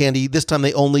popcorn and candy. This time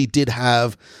they only did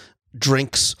have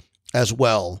drinks as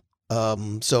well.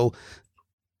 So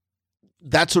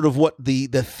that's sort of what the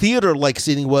theater-like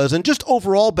seating was. And just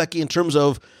overall, Becky, in terms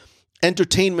of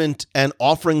entertainment and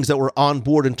offerings that were on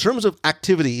board, in terms of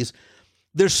activities,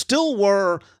 there still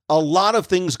were a lot of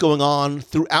things going on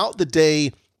throughout the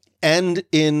day and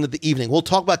in the evening. We'll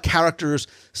talk about characters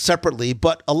separately,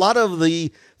 but a lot of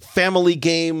the family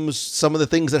games, some of the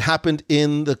things that happened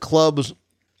in the clubs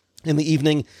in the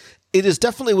evening, it was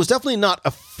definitely not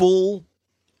a full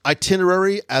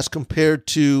itinerary as compared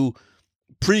to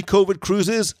pre-COVID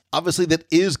cruises. Obviously, that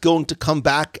is going to come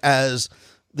back as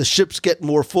the ships get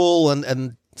more full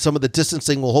and some of the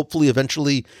distancing will hopefully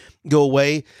eventually go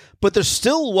away. But there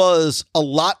still was a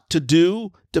lot to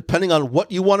do depending on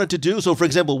what you wanted to do. So, for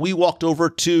example, we walked over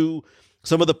to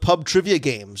some of the pub trivia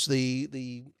games,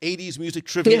 the 80s music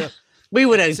trivia. Yeah, we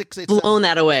would have blown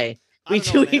that away. We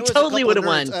totally would have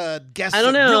won. Guests I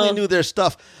don't know. really knew their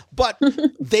stuff, but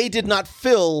they did not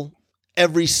fill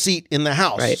every seat in the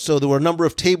house. Right. So there were a number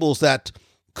of tables that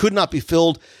could not be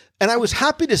filled. And I was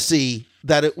happy to see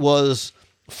that it was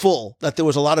full, that there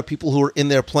was a lot of people who were in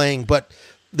there playing, but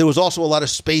there was also a lot of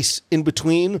space in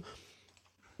between.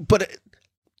 But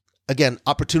again,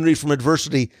 opportunity from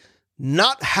adversity.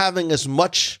 Not having as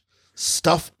much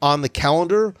stuff on the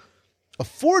calendar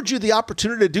affords you the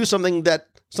opportunity to do something that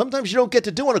sometimes you don't get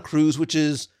to do on a cruise, which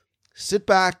is sit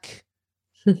back,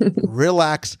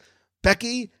 relax.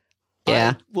 Becky,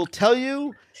 yeah, I will tell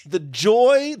you the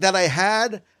joy that I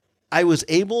had. I was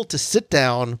able to sit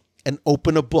down and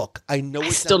open a book. I know I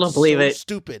still don't believe it.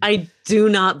 Stupid. I do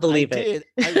not believe it.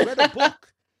 I read a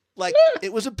book. Like,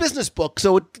 it was a business book,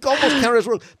 so it almost counted as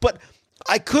work. But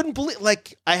I couldn't believe,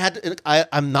 like,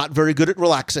 I'm not very good at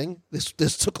relaxing.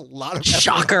 This took a lot of effort.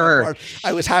 Shocker.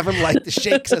 I was having, like, the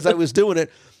shakes as I was doing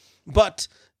it. But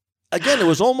again, it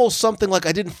was almost something like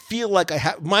I didn't feel like I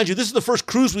had. Mind you, this is the first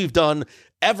cruise we've done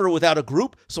ever without a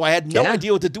group, so I had no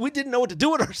idea what to do. We didn't know what to do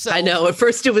with ourselves. I know. At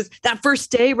first, it was that first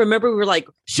day. Remember, we were like,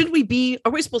 "Should we be?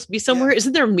 Are we supposed to be somewhere? Yeah.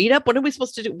 Isn't there a meetup? What are we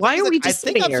supposed to do? Why are we just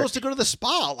sitting here? I think I'm supposed to go to the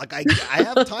spa. Like I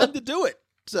have time to do it."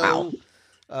 So,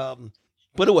 wow.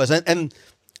 But it was, and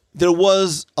there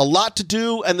was a lot to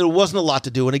do, and there wasn't a lot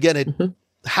to do. And again,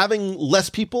 having less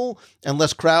people and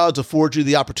less crowds affords you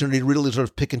the opportunity to really sort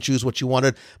of pick and choose what you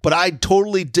wanted. But I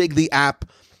totally dig the app,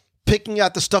 picking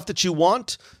out the stuff that you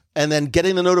want, and then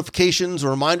getting the notifications or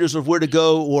reminders of where to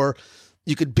go, or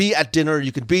you could be at dinner,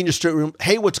 you could be in your stateroom.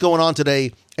 Hey, what's going on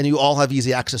today? And you all have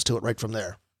easy access to it right from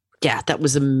there. Yeah, that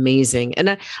was amazing.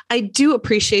 And I do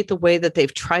appreciate the way that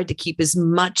they've tried to keep as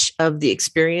much of the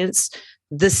experience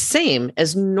the same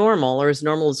as normal, or as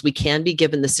normal as we can be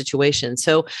given the situation.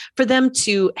 So for them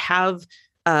to have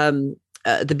the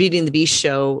Beauty and the Beast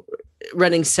show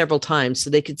running several times, so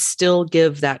they could still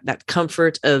give that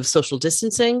comfort of social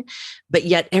distancing, but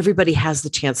yet everybody has the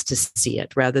chance to see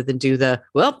it, rather than do the,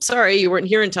 well, sorry, you weren't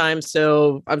here in time,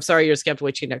 so I'm sorry, you're just going to have to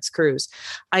wait to your next cruise.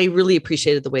 I really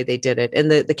appreciated the way they did it. And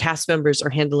the cast members are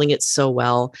handling it so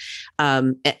well.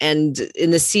 And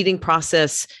in the seating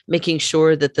process, making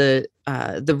sure that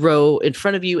the row in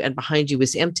front of you and behind you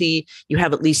is empty. You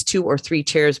have at least 2 or 3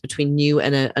 chairs between you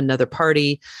and another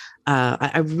party.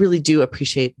 I really do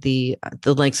appreciate the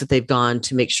lengths that they've gone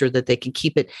to make sure that they can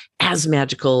keep it as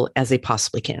magical as they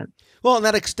possibly can. Well, and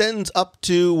that extends up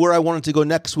to where I wanted to go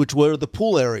next, which were the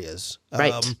pool areas.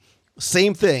 Right.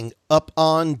 Same thing up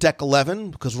on deck 11,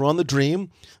 because we're on the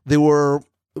Dream. There were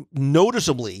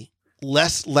noticeably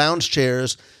less lounge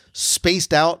chairs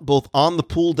spaced out both on the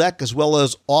pool deck as well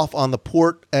as off on the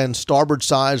port and starboard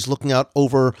sides looking out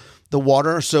over the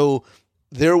water. So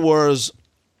there was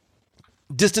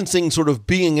distancing sort of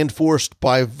being enforced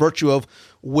by virtue of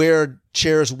where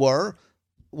chairs were.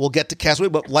 We'll get to Castaway,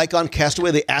 but like on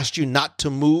Castaway, they asked you not to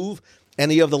move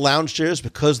any of the lounge chairs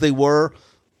because they were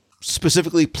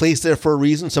specifically placed there for a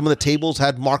reason. Some of the tables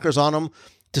had markers on them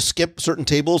to skip certain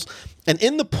tables. And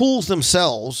in the pools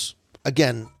themselves,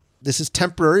 again, this is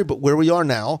temporary, but where we are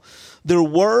now, there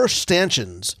were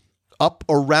stanchions up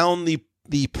around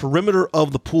the perimeter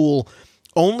of the pool,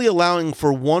 only allowing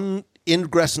for one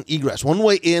ingress and egress, one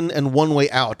way in and one way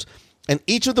out. And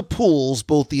each of the pools,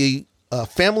 both the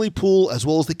family pool as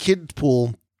well as the kids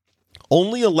pool,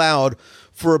 only allowed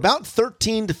for about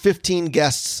 13 to 15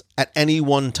 guests at any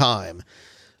one time.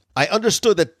 I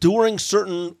understood that during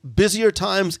certain busier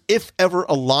times, if ever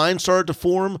a line started to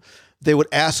form, they would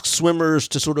ask swimmers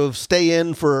to sort of stay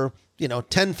in for,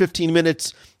 10, 15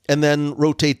 minutes and then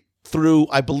rotate through.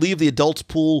 I believe the adults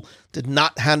pool did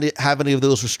not have any of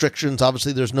those restrictions.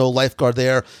 Obviously, there's no lifeguard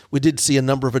there. We did see a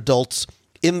number of adults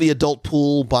in the adult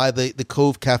pool by the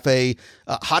Cove Cafe.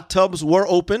 Hot tubs were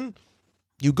open.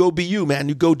 You go be you, man.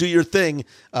 You go do your thing.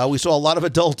 We saw a lot of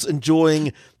adults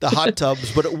enjoying the hot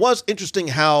tubs, but it was interesting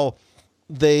how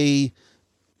they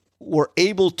were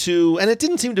able to, and it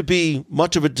didn't seem to be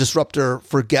much of a disruptor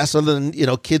for guests other than,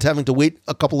 kids having to wait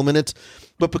a couple of minutes.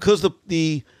 But because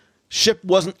the ship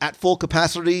wasn't at full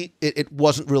capacity, it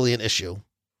wasn't really an issue.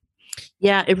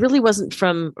 Yeah, it really wasn't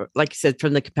from, like you said,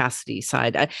 from the capacity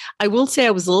side. I will say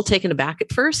I was a little taken aback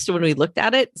at first when we looked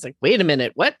at it. It's like, wait a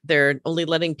minute, what? They're only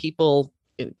letting people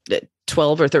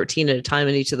 12 or 13 at a time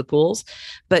in each of the pools.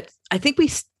 But I think we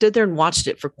stood there and watched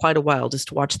it for quite a while just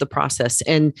to watch the process.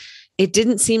 And it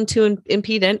didn't seem to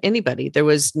impede anybody. There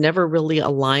was never really a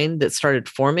line that started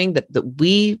forming that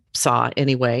we saw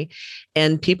anyway.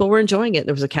 And people were enjoying it.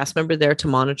 There was a cast member there to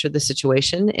monitor the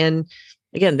situation. And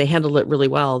again, they handled it really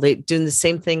well. They doing the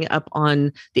same thing up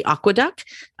on the aqueduct.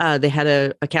 They had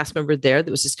a cast member there that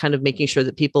was just kind of making sure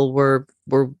that people were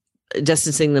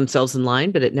distancing themselves in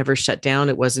line, but it never shut down.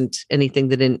 It wasn't anything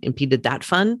that impeded that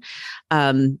fun.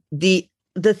 The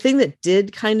thing that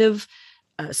did kind of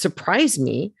surprise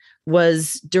me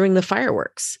was during the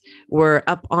fireworks. We're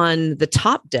up on the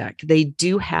top deck. They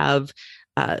do have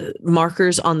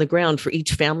markers on the ground for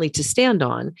each family to stand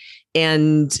on.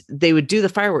 And they would do the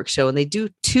fireworks show, and they do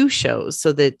 2 shows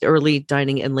so that early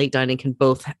dining and late dining can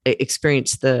both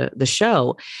experience the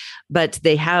show. But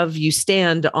they have you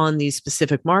stand on these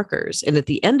specific markers. And at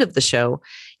the end of the show,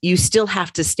 you still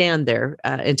have to stand there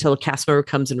until a cast member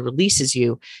comes and releases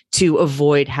you to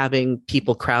avoid having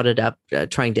people crowded up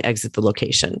trying to exit the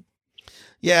location.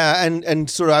 Yeah. And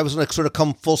sort of, I was going to sort of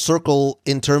come full circle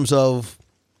in terms of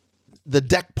the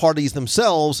deck parties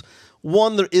themselves.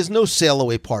 One, there is no sail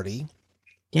away party.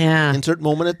 Yeah. Insert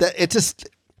moment at that.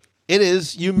 It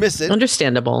is, you miss it.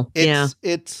 Understandable.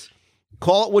 It's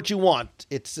call it what you want.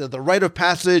 It's the rite of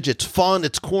passage. It's fun.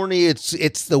 It's corny.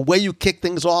 It's the way you kick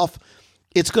things off.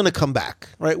 It's going to come back,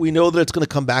 right? We know that it's going to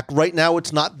come back. Right now,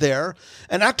 it's not there.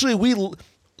 And actually,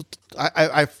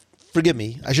 I forgive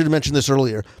me. I should have mentioned this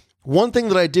earlier. One thing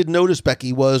that I did notice,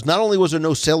 Becky, was not only was there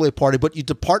no sail away party, but you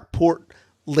depart port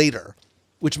later,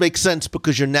 which makes sense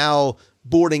because you're now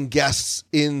boarding guests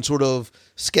in sort of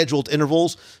scheduled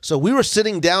intervals. So we were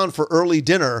sitting down for early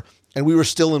dinner and we were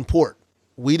still in port.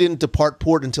 We didn't depart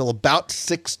port until about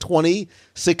 6:20,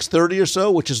 6:30 or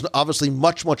so, which is obviously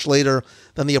much, much later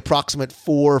than the approximate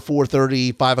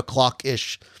 4:30, 5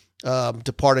 o'clock-ish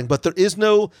departing. But there is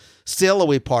no sail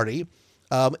away party.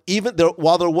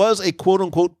 While there was a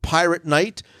quote-unquote pirate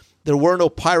night, there were no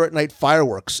pirate night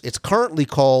fireworks. It's currently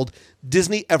called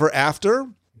Disney Ever After,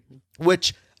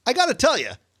 which I got to tell you,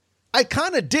 I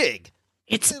kind of dig.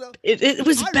 It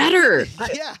was better.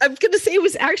 I'm going to say it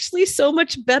was actually so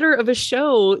much better of a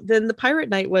show than the Pirate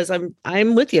Night was.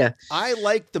 I'm with you. I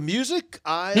like the music.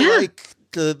 I like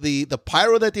the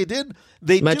pyro that they did.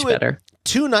 They much do better. It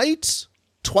 2 nights,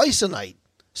 twice a night,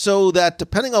 so that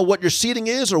depending on what your seating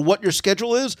is or what your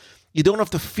schedule is, you don't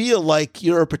have to feel like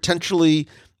you're potentially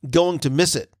going to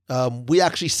miss it. We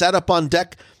actually sat up on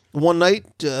deck one night,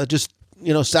 just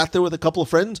sat there with a couple of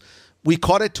friends. We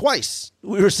caught it twice.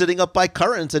 We were sitting up by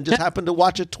currents and just happened to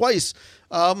watch it twice,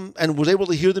 and was able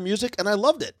to hear the music, and I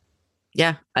loved it.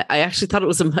 Yeah, I actually thought it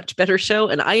was a much better show,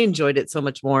 and I enjoyed it so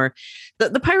much more.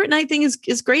 The Pirate Night thing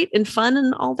is great and fun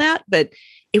and all that, but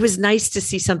it was nice to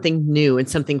see something new and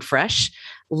something fresh.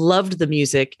 Loved the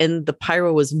music, and the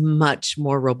pyro was much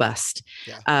more robust.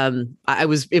 Yeah. I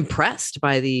was impressed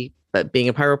by being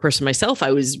a pyro person myself.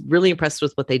 I was really impressed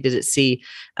with what they did at sea,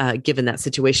 given that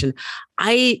situation.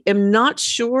 I am not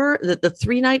sure that the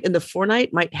 3-night and the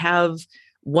 4-night might have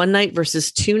 1 night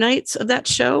versus 2 nights of that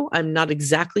show. I'm not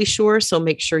exactly sure. So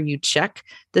make sure you check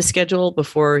the schedule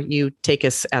before you take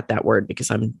us at that word, because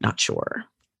I'm not sure.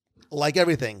 Like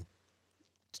everything.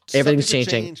 Everything's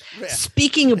changing. Yeah.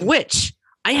 Speaking of which,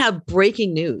 I have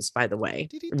breaking news, by the way,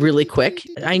 really quick.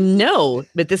 I know,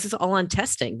 but this is all on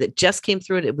testing that just came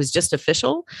through. It was just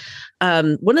official.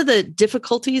 One of the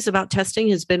difficulties about testing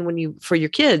has been for your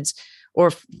kids,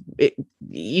 or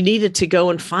you needed to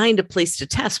go and find a place to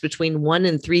test between 1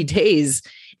 and 3 days.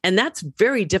 And that's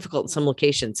very difficult in some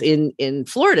locations. In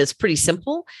Florida, it's pretty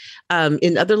simple.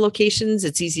 In other locations,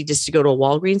 it's easy just to go to a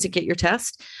Walgreens and get your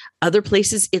test. Other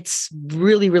places, it's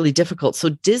really, really difficult. So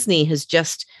Disney has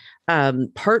just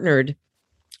partnered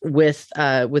with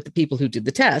the people who did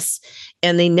the tests,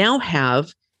 and they now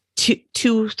have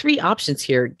three options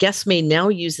here. Guests may now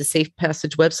use the Safe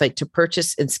Passage website to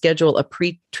purchase and schedule a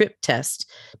pre-trip test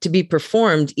to be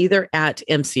performed either at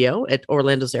MCO at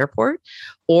Orlando's airport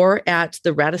or at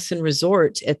the Radisson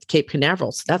Resort at Cape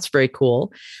Canaveral. So that's very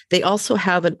cool. They also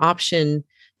have an option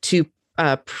to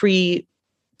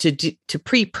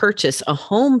pre-purchase a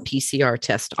home PCR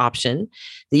test option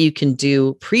that you can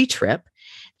do pre-trip.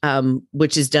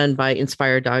 Which is done by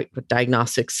Inspire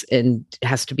Diagnostics and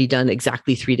has to be done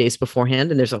exactly 3 days beforehand.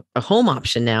 And there's a home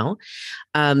option now.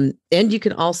 And you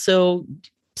can also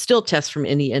still test from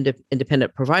any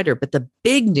independent provider. But the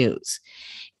big news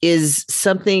is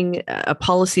a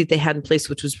policy that they had in place,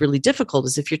 which was really difficult,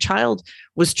 is if your child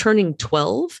was turning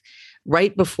 12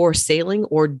 right before sailing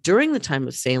or during the time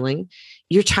of sailing,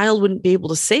 your child wouldn't be able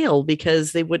to sail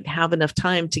because they wouldn't have enough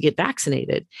time to get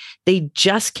vaccinated. They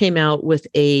just came out with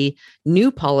a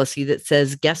new policy that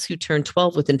says guests who turn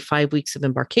 12 within 5 weeks of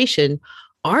embarkation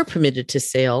are permitted to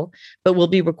sail, but will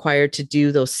be required to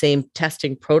do those same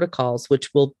testing protocols,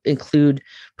 which will include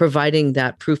providing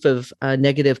that proof of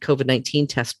negative COVID-19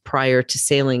 test prior to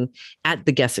sailing at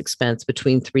the guest's expense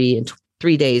between 3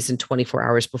 days and 24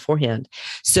 hours beforehand.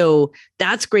 So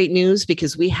that's great news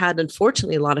because we had,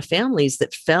 unfortunately, a lot of families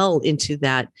that fell into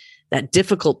that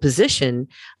difficult position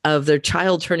of their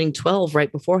child turning 12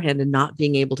 right beforehand and not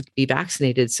being able to be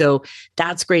vaccinated. So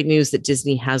that's great news that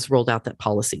Disney has rolled out that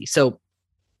policy. So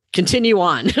continue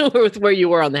on with where you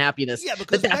were on the happiness. Yeah, but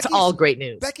that's all great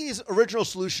news. Becky's original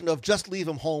solution of just leave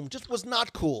them home just was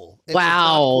not cool. It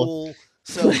wow. Was not cool.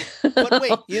 So, but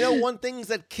wait, one things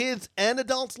that kids and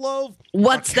adults love?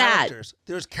 What's that?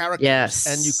 There's characters. Yes.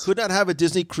 And you could not have a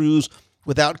Disney cruise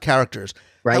without characters.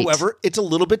 Right. However, it's a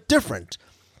little bit different.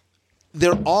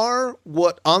 There are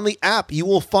on the app, you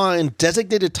will find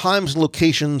designated times and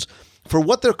locations for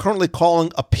what they're currently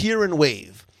calling appear and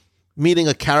wave, meaning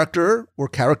a character or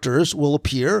characters will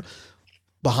appear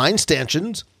behind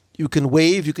stanchions. You can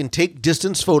wave, you can take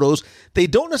distance photos. They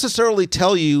don't necessarily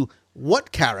tell you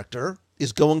what character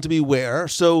is going to be where,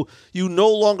 so you no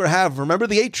longer have, remember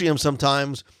the atrium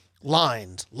sometimes,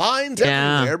 lines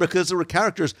everywhere because there were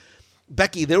characters.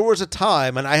 Becky, there was a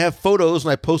time, and I have photos,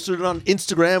 and I posted it on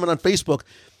Instagram and on Facebook.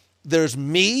 There's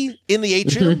me in the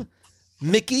atrium,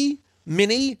 Mickey,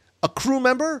 Minnie, a crew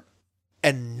member,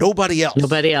 and nobody else.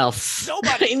 Nobody. I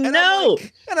know.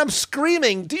 And I'm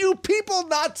screaming, do you people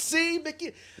not see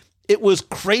Mickey? It was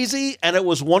crazy, and it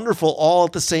was wonderful all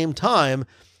at the same time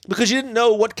because you didn't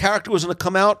know what character was going to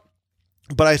come out.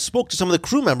 But I spoke to some of the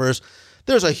crew members.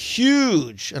 There's a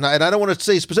huge, and I don't want to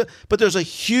say specific, but there's a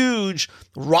huge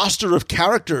roster of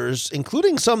characters,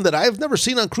 including some that I've never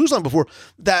seen on Cruise Line before,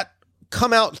 that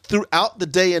come out throughout the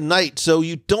day and night. So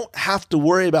you don't have to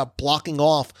worry about blocking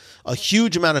off a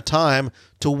huge amount of time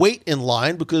to wait in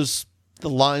line because the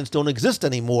lines don't exist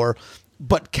anymore.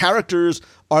 But characters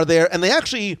are there, and they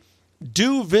actually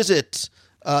do visit.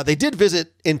 They did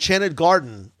visit Enchanted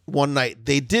Garden one night.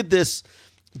 They did this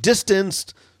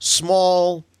distanced,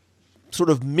 small, sort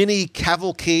of mini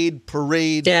cavalcade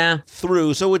parade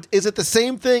through. So is it the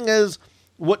same thing as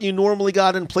what you normally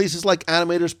got in places like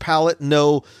Animator's Palette?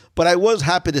 No, but I was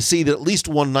happy to see that at least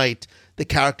one night the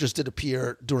characters did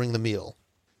appear during the meal.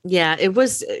 Yeah, it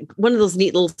was one of those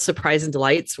neat little surprise and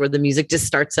delights where the music just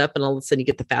starts up and all of a sudden you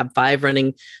get the Fab Five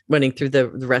running through the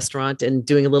restaurant and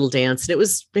doing a little dance. And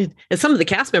and some of the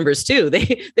cast members too,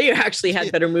 they actually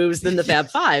had better moves than the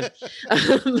Fab Five.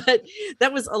 But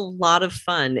that was a lot of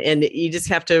fun. And you just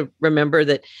have to remember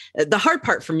that the hard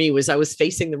part for me was I was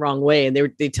facing the wrong way and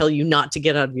they tell you not to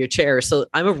get out of your chair. So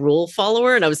I'm a rule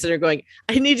follower and I was sitting there going,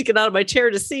 I need to get out of my chair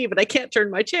to see, but I can't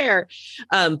turn my chair.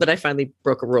 But I finally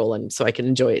broke a rule and so I can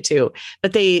enjoy it too.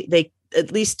 But they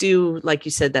at least do, like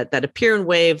you said, that appear and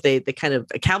wave. They kind of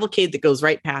a cavalcade that goes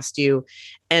right past you,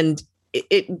 and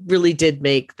it really did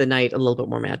make the night a little bit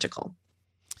more magical.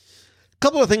 A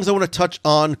couple of things I want to touch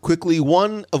on quickly.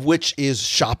 One of which is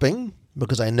shopping,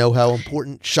 because I know how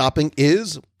important shopping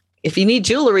is. If you need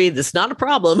jewelry, that's not a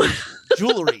problem.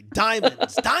 Jewelry,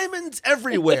 diamonds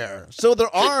everywhere. So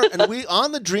there are, and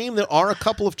on the Dream, there are a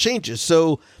couple of changes.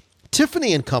 So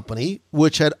Tiffany & Company,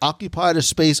 which had occupied a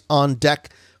space on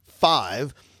deck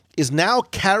 5, is now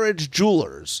Carriage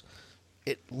Jewelers.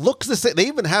 It looks the same. They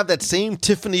even have that same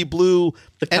Tiffany blue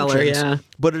entrance,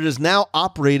 but it is now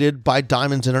operated by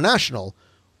Diamonds International,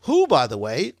 who, by the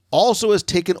way, also has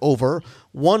taken over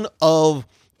one of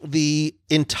the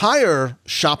entire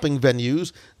shopping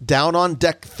venues down on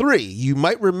deck 3. You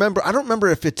might remember, I don't remember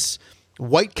if it's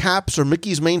Whitecaps or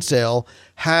Mickey's Mainsail,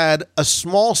 had a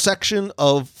small section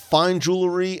of fine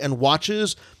jewelry and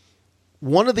watches.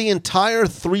 One of the entire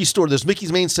 3 stores, there's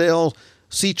Mickey's Mainsail,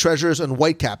 sea treasures, and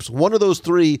whitecaps. One of those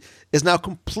three is now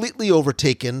completely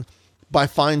overtaken by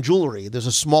fine jewelry. There's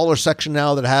a smaller section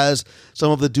now that has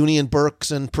some of the Dooney and Burks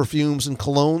and perfumes and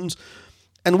colognes.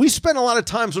 And we spent a lot of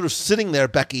time sort of sitting there,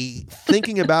 Becky,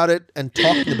 thinking about it and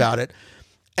talking about it.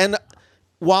 And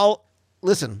while,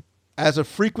 listen, as a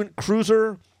frequent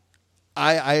cruiser,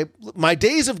 my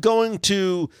days of going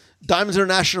to Diamonds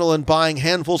International and buying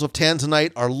handfuls of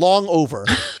tanzanite are long over.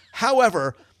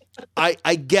 However,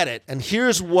 I get it. And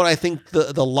here's what I think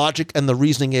the logic and the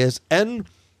reasoning is. And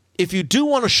if you do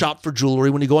want to shop for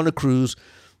jewelry when you go on a cruise,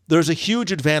 there's a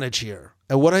huge advantage here.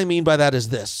 And what I mean by that is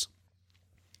this.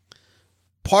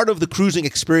 Part of the cruising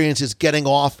experience is getting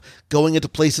off, going into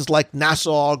places like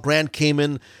Nassau, Grand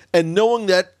Cayman, and knowing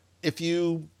that if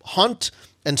you hunt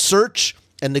and search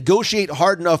and negotiate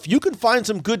hard enough, you can find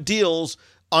some good deals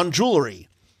on jewelry.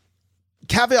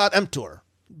 Caveat emptor,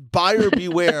 buyer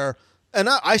beware. And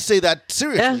I say that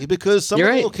seriously because some of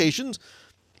the locations,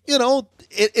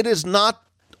 it is not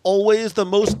always the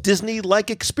most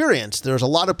Disney-like experience. There's a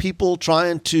lot of people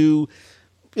trying to,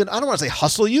 I don't want to say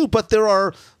hustle you, but there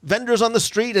are vendors on the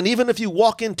street. And even if you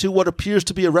walk into what appears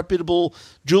to be a reputable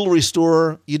jewelry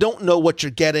store, you don't know what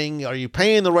you're getting. Are you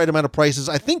paying the right amount of prices?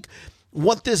 I think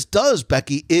what this does,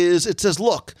 Becky, is it says,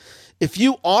 look, if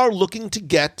you are looking to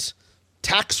get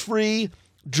tax-free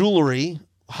jewelry,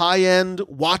 high-end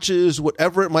watches,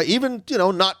 whatever it might, even, you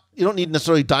don't need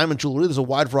necessarily diamond jewelry. There's a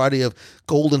wide variety of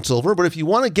gold and silver. But if you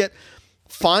want to get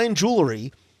fine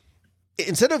jewelry,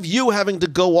 instead of you having to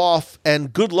go off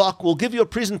and good luck, we'll give you a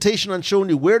presentation on showing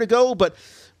you where to go. But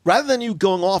rather than you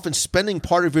going off and spending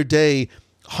part of your day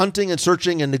hunting and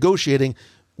searching and negotiating,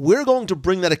 we're going to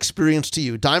bring that experience to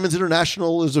you. Diamonds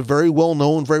International is a very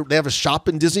well-known, they have a shop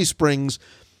in Disney Springs.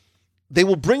 They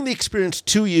will bring the experience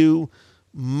to you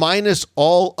minus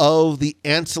all of the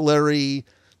ancillary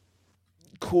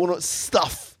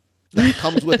stuff that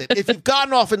comes with it. If you've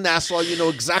gotten off in Nassau, you know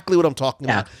exactly what I'm talking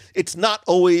about. It's not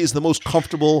always the most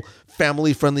comfortable,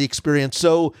 family-friendly experience.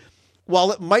 So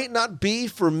while it might not be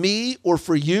for me or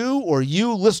for you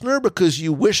listener, because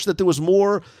you wish that there was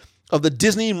more of the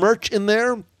Disney merch in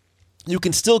there, you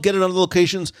can still get it on the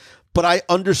locations, but I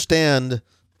understand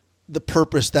the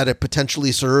purpose that it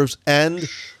potentially serves and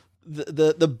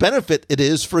the benefit it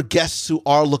is for guests who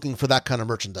are looking for that kind of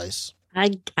merchandise.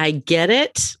 I get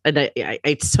it. And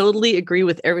I totally agree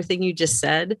with everything you just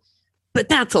said, but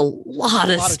that's a lot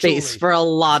of space for a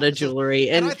lot of jewelry.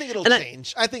 And I think it'll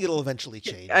change. I think it'll eventually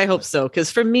change. I hope so.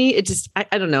 Cause for me, it just,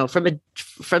 I don't know, from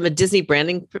a Disney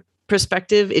branding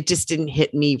perspective, it just didn't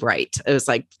hit me right. It was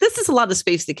like, this is a lot of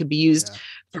space that could be used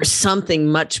for something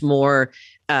much more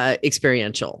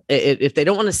experiential. If they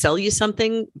don't want to sell you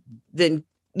something, then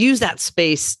use that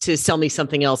space to sell me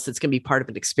something else that's going to be part of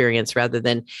an experience rather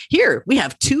than here we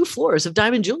have 2 floors of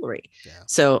diamond jewelry. Yeah.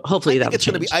 So hopefully that'll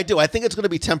change. I think it's going to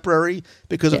be temporary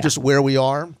because of just where we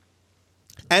are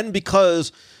and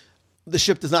because the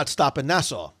ship does not stop in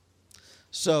Nassau.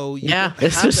 So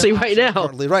especially right now.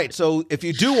 Currently, right. So if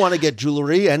you do want to get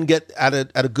jewelry and get at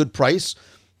a good price,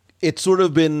 it's sort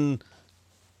of been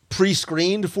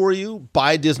pre-screened for you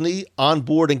by Disney on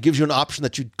board and gives you an option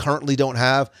that you currently don't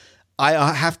have.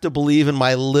 I have to believe in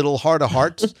my little heart of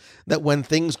hearts that when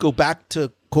things go back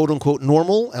to quote unquote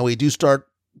normal and we do start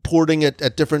porting it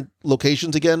at different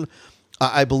locations again,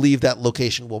 I believe that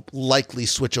location will likely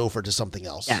switch over to something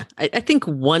else. Yeah, I think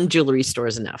 1 jewelry store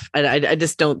is enough. I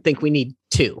just don't think we need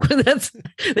 2.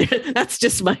 That's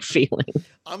just my feeling.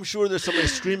 I'm sure there's somebody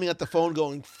screaming at the phone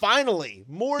going, finally,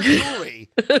 more jewelry.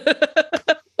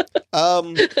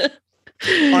 All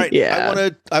right. Yeah.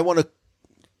 I want to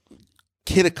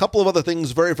hit a couple of other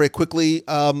things very, very quickly.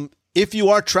 If you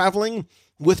are traveling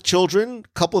with children,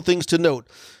 a couple of things to note.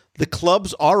 The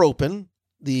clubs are open.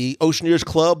 The Oceaneers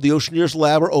Club, the Oceaneers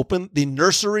Lab are open. The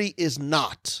nursery is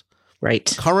not.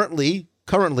 Right. Currently,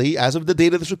 as of the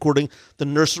date of this recording, the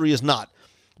nursery is not.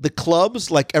 The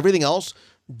clubs, like everything else,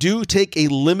 do take a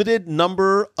limited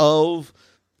number of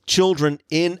children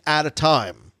in at a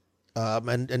time.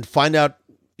 And find out,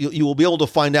 you will be able to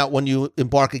find out when you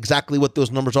embark exactly what those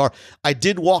numbers are. I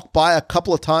did walk by a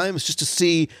couple of times just to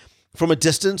see from a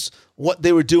distance what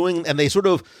they were doing, and they sort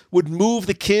of would move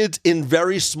the kids in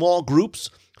very small groups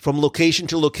from location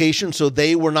to location, so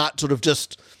they were not sort of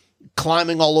just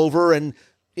climbing all over. And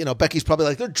Becky's probably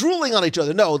like, they're drooling on each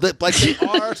other. No, they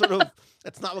are sort of.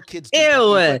 That's not what kids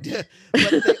do. But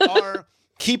they are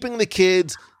keeping the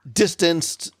kids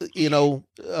distanced.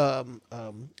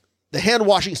 The hand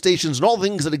washing stations and all the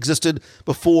things that existed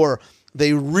before,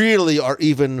 they really are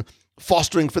even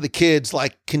fostering for the kids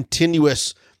like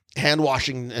continuous hand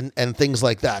washing and things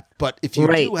like that. But if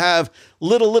you do have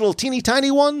little teeny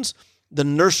tiny ones, the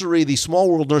nursery, the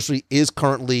Small World nursery, is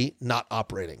currently not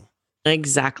operating.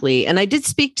 Exactly. And I did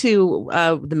speak to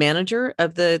the manager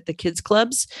of the kids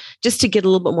clubs just to get a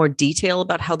little bit more detail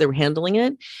about how they're handling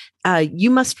it.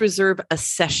 You must reserve a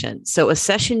session. So a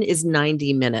session is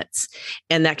 90 minutes,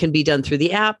 and that can be done through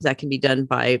the app. That can be done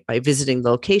by visiting the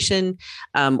location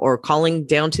or calling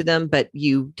down to them, but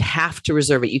you have to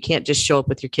reserve it. You can't just show up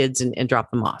with your kids and drop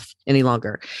them off any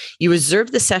longer. You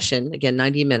reserve the session, again,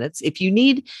 90 minutes. If you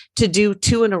need to do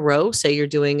 2 in a row, say you're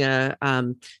doing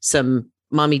some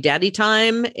mommy daddy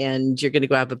time and you're going to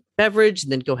go have a beverage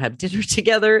and then go have dinner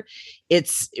together,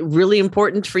 it's really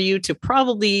important for you to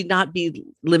probably not be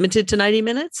limited to 90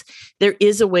 minutes. There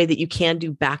is a way that you can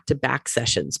do back-to-back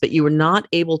sessions, but you are not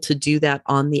able to do that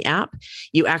on the app.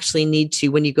 You actually need to,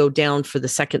 when you go down for the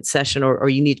second session, or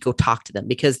you need to go talk to them,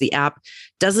 because the app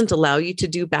doesn't allow you to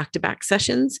do back-to-back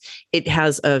sessions. It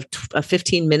has a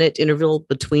 15-minute interval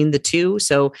between the two.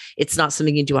 So it's not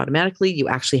something you do automatically. You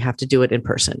actually have to do it in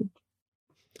person.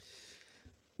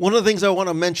 One of the things I want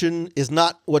to mention is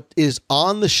not what is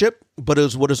on the ship, but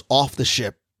is what is off the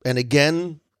ship. And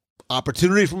again,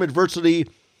 opportunity from adversity.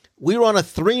 We were on a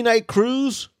 3-night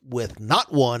cruise with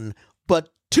not 1, but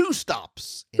 2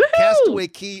 stops in Castaway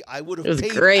Cay. I would have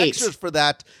paid extras for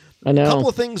that. I know. A couple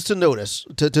of things to notice,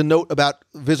 to note about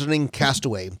visiting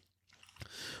Castaway.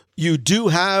 You do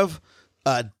have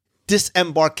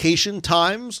disembarkation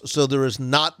times, so there is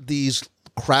not these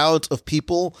crowds of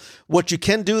people. What you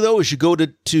can do, though, is you go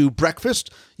to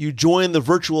breakfast, you join the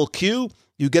virtual queue,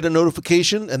 you get a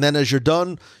notification, and then as you're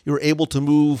done, you're able to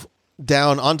move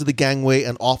down onto the gangway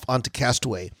and off onto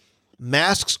Castaway.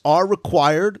 Masks are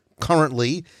required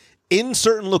currently in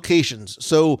certain locations.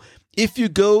 So if you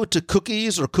go to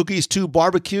Cookies or Cookies 2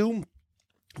 Barbecue,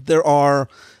 there are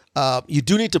you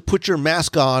do need to put your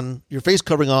mask on, your face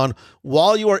covering on,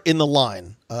 while you are in the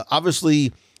line.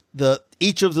 Obviously,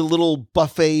 each of the little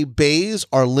buffet bays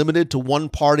are limited to 1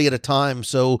 party at a time,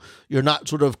 so you're not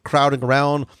sort of crowding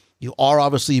around. You are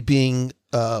obviously being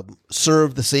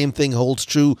served. The same thing holds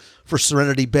true for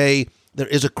Serenity Bay. There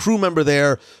is a crew member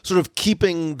there sort of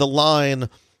keeping the line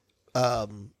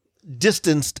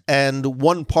distanced and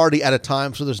 1 party at a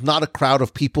time, so there's not a crowd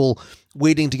of people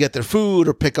waiting to get their food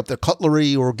or pick up their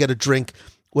cutlery or get a drink,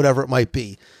 whatever it might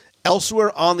be.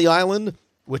 Elsewhere on the island,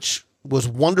 which was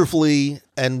wonderfully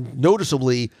and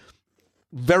noticeably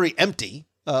very empty.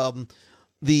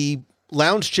 The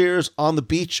lounge chairs on the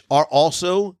beach are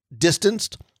also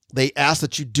distanced. They ask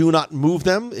that you do not move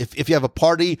them. If you have a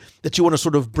party that you want to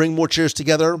sort of bring more chairs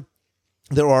together,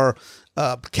 there are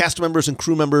cast members and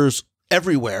crew members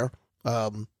everywhere.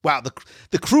 Wow,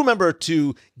 the crew member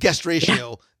to guest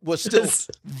ratio was still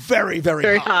very,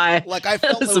 very high. Like I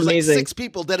felt there was amazing. Like 6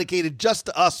 people dedicated just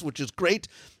to us, which is great.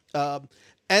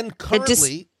 And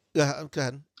currently, go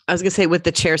ahead. I was going to say, with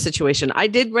the chair situation, I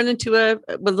did run into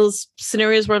one of those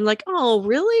scenarios where I'm like, oh,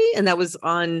 really? And that was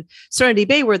on Serenity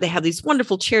Bay, where they have these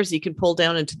wonderful chairs that you can pull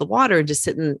down into the water and just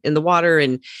sit in the water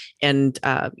and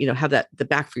have the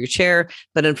back for your chair.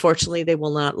 But unfortunately, they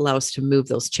will not allow us to move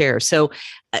those chairs. So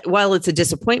while it's a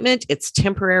disappointment, it's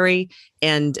temporary.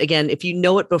 And again, if you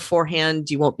know it beforehand,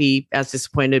 you won't be as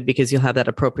disappointed because you'll have that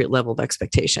appropriate level of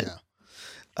expectation.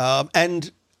 Yeah.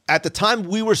 And at the time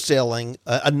we were sailing,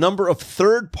 a number of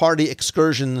third-party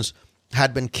excursions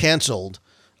had been canceled.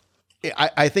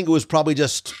 I think it was probably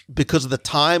just because of the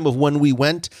time of when we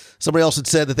went. Somebody else had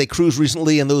said that they cruised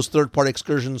recently and those third-party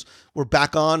excursions were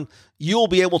back on. You'll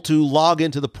be able to log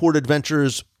into the Port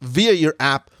Adventures via your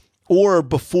app or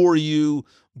before you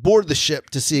board the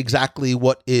ship to see exactly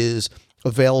what is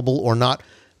available or not.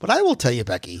 But I will tell you,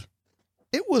 Becky,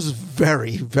 it was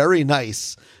very, very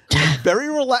nice. Very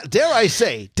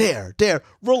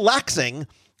relaxing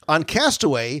on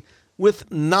Castaway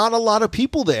with not a lot of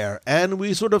people there. And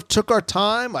we sort of took our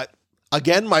time.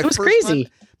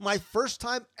 My first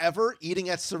time ever eating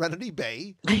at Serenity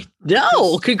Bay.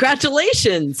 No,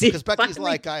 congratulations. Because Becky's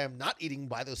like, I am not eating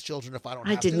by those children if I don't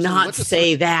have to. I did not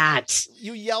say that.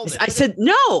 You yelled it. I said,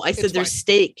 no. I said, there's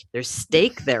steak. There's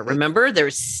steak there. Remember?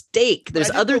 There's steak.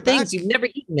 There's other things you've never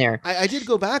eaten there. I did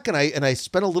go back and I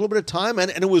spent a little bit of time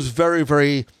and it was very,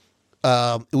 very,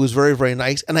 very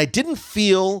nice. And I didn't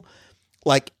feel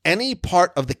like any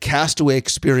part of the Castaway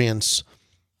experience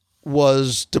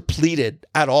was depleted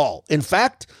at all. In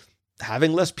fact,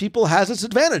 having less people has its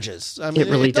advantages. I mean, it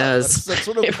really does. That's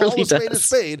sort of it really spade a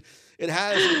spade. It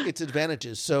has its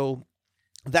advantages. So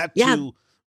that too.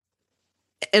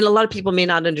 And a lot of people may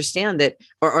not understand that,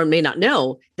 or may not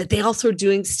know that they also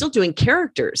are still doing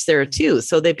characters there too.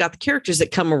 So they've got the characters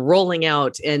that come rolling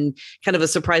out, and kind of a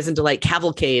surprise and delight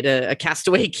cavalcade, a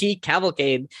Castaway Key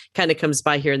cavalcade kind of comes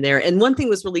by here and there. And one thing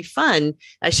was really fun,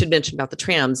 I should mention about the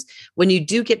trams. When you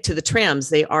do get to the trams,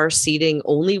 they are seating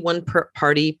only one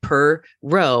party per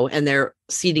row, and they're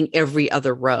seating every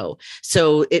other row.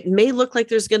 So it may look like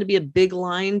there's going to be a big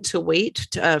line to wait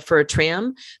for a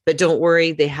tram, but don't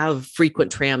worry, they have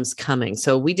frequent trams coming.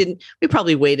 So we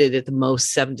probably waited at the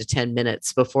most 7 to 10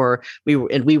 minutes before we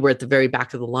were at the very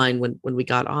back of the line when we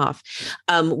got off.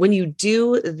 When you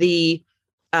do the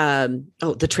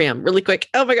tram really quick.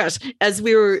 Oh my gosh. As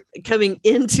we were coming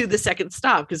into the second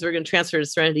stop, because we're going to transfer to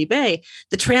Serenity Bay,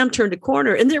 the tram turned a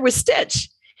corner and there was Stitch.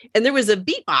 And there was a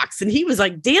beatbox, and he was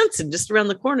like dancing just around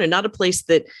the corner. Not a place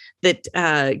that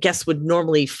guests would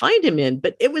normally find him in,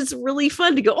 but it was really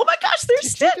fun to go, oh my gosh,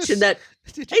 there's Stitch. And that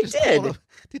I did.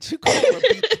 Did you call him a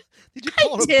beat? Did you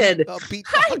call him a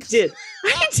beatbox?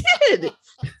 I did.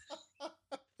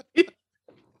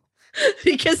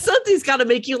 Because something's got to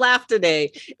make you laugh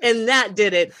today. And that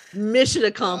did it. Mission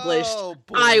accomplished. Oh,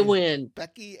 boy. I win.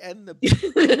 Becky and the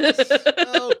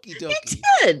Okie dokie. He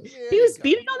did. He was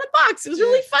beating on the box. It was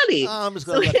really funny. I'm just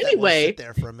going to let that one sit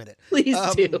there for a minute. Please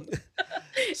do.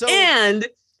 And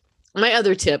my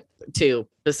other tip, too,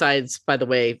 besides, by the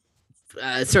way,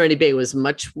 Serenity Bay was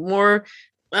much more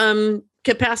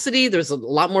capacity. There's a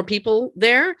lot more people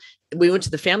there. We went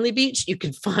to the family beach. You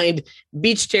could find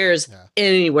beach chairs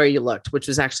anywhere you looked, which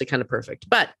was actually kind of perfect.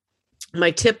 But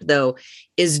my tip, though,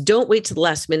 is don't wait to the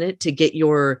last minute to get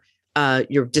your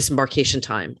disembarkation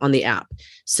time on the app.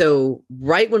 So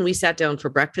right when we sat down for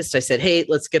breakfast, I said, hey,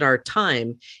 let's get our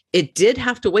time. It did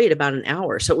have to wait about an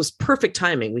hour. So it was perfect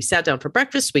timing. We sat down for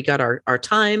breakfast. We got our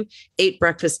time, ate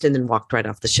breakfast, and then walked right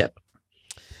off the ship.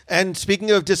 And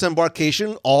speaking of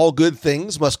disembarkation, all good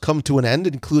things must come to an end,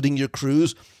 including your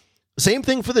cruise. Same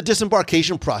thing for the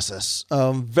disembarkation process.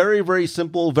 Very, very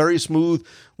simple, very smooth.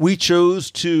 We chose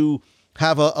to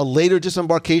have a later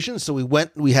disembarkation. So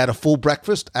we had a full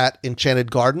breakfast at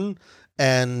Enchanted Garden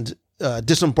and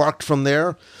disembarked from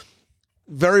there.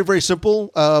 Very, very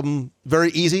simple. Very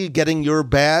easy getting your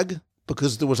bag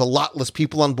because there was a lot less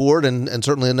people on board and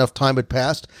certainly enough time had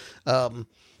passed.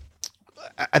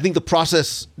 I think the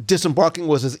process disembarking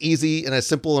was as easy and as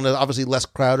simple and obviously less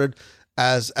crowded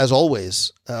as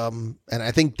always. And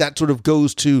I think that sort of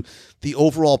goes to the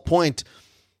overall point.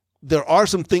 There are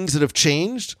some things that have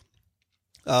changed.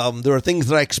 There are things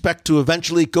that I expect to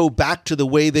eventually go back to the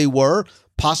way they were,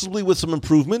 possibly with some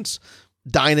improvements,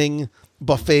 dining,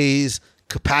 buffets,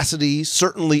 capacity,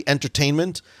 certainly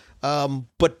entertainment.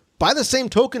 But by the same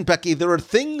token, Becky, there are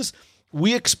things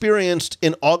we experienced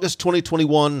in August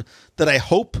 2021 that I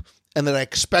hope and that I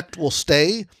expect will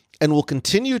stay and will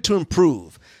continue to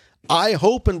improve. I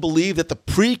hope and believe that the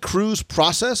pre-cruise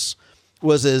process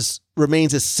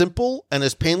remains as simple and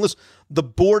as painless. The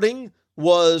boarding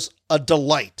was a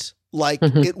delight.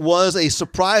 It was a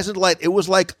surprise and delight. It was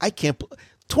like,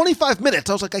 25 minutes.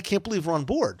 I was like, I can't believe we're on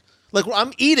board. Like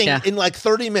I'm eating in like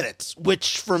 30 minutes,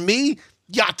 which for me,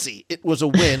 Yahtzee. It was a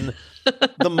win.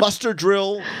 The muster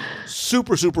drill,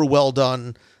 super, super well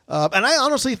done. And I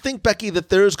honestly think, Becky, that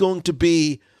there's going to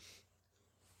be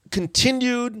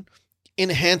continued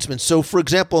enhancements. So, for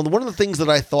example, one of the things that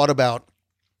I thought about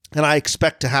and I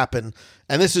expect to happen,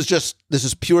 and this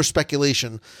is pure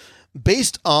speculation,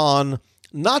 based on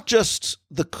not just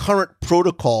the current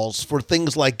protocols for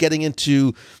things like getting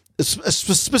into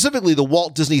specifically the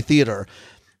Walt Disney Theater.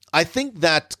 I think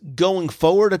that going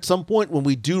forward at some point when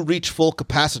we do reach full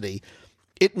capacity,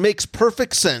 it makes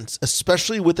perfect sense,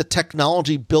 especially with the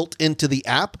technology built into the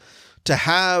app, to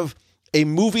have a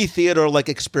movie theater-like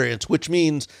experience, which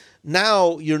means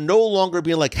now you're no longer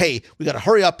being like, hey, we got to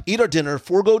hurry up, eat our dinner,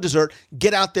 forego dessert,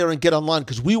 get out there and get online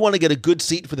because we want to get a good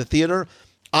seat for the theater.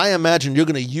 I imagine you're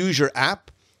going to use your app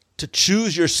to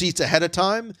choose your seats ahead of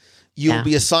time. You'll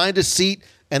be assigned a seat,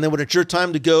 and then when it's your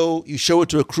time to go, you show it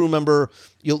to a crew member.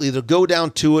 You'll either go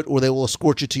down to it or they will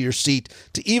escort you to your seat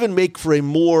to even make for a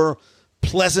more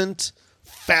pleasant,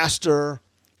 faster,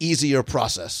 easier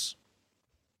process.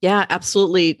 Yeah,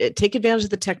 absolutely. Take advantage of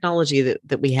the technology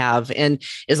that we have. And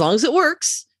as long as it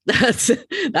works, that's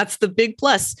the big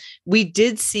plus. We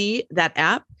did see that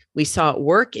app. We saw it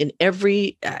work in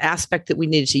every aspect that we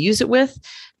needed to use it with.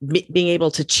 Being able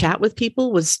to chat with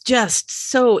people was just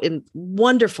so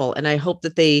wonderful. And I hope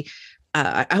that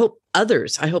I hope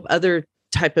other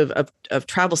type of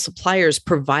travel suppliers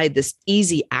provide this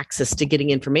easy access to getting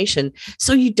information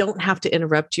so you don't have to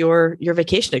interrupt your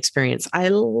vacation experience. I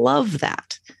love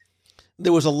that.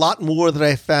 There was a lot more that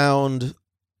I found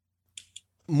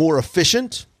more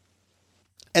efficient,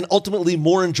 and ultimately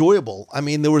more enjoyable. I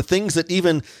mean, there were things that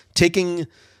even taking,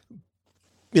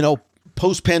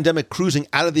 post-pandemic cruising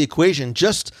out of the equation,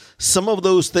 just some of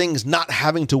those things, not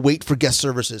having to wait for guest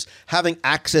services, having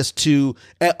access to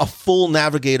a full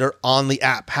navigator on the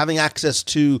app, having access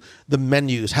to the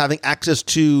menus, having access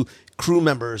to crew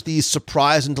members, these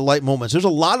surprise and delight moments. There's a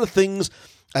lot of things.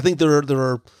 I think there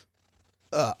are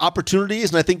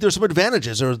opportunities, and I think there's some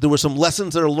advantages. There were some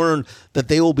lessons that are learned that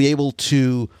they will be able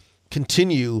to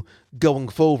continue going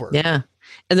forward. Yeah.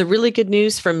 And the really good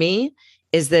news for me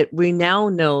is that we now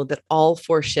know that all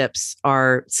 4 ships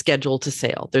are scheduled to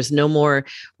sail. There's no more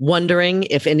wondering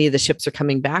if any of the ships are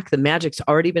coming back. The Magic's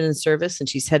already been in service, and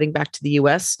she's heading back to the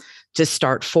U.S. to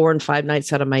start 4 and 5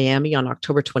 nights out of Miami on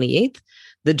October 28th.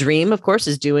 The Dream, of course,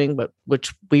 is doing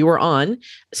which we were on,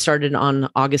 started on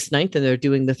August 9th, and they're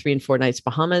doing the 3 and 4 nights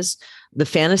Bahamas. The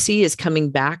Fantasy is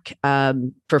coming back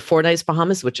for 4 nights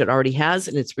Bahamas, which it already has,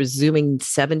 and it's resuming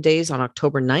 7 days on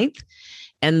October 9th.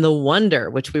 And the Wonder,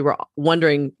 which we were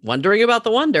wondering about the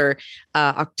Wonder,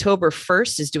 October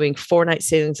 1st is doing 4 night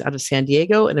sailings out of San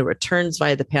Diego, and it returns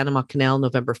via the Panama Canal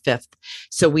November 5th.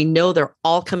 So we know they're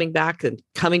all coming back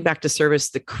to service.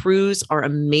 The crews are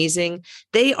amazing.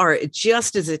 They are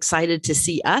just as excited to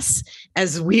see us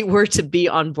as we were to be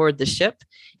on board the ship.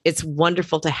 It's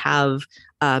wonderful to have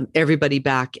everybody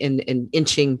back and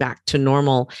inching back to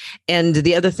normal. And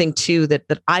the other thing too that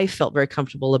I felt very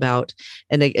comfortable about,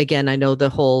 and again, I know the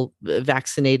whole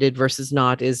vaccinated versus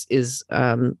not is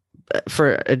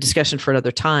for a discussion for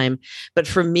another time. But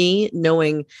for me,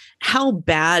 knowing how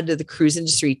bad the cruise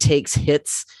industry takes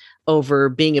hits over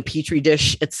being a petri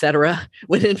dish, et cetera,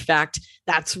 when in fact,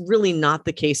 that's really not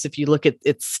the case if you look at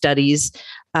its studies.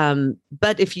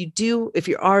 But if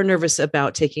you are nervous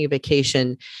about taking a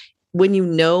vacation, when you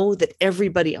know that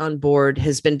everybody on board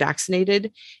has been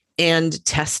vaccinated and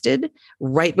tested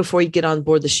right before you get on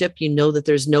board the ship, you know that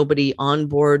there's nobody on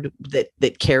board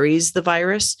that carries the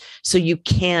virus. So you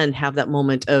can have that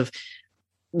moment of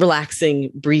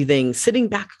relaxing, breathing, sitting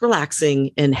back,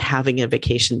 relaxing, and having a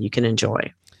vacation you can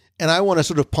enjoy. And I want to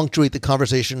sort of punctuate the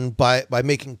conversation by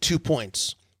making 2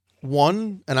 points.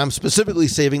 One, and I'm specifically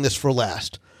saving this for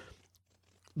last,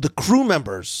 the crew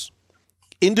members,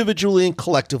 individually and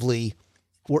collectively,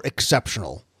 were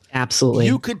exceptional. Absolutely.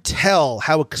 You could tell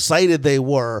how excited they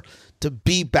were to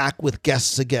be back with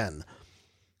guests again.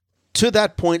 To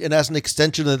that point, and as an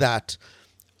extension of that,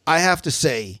 I have to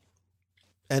say,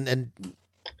 we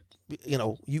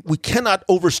cannot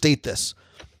overstate this.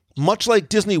 Much like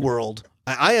Disney World,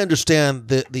 I understand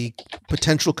the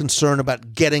potential concern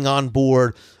about getting on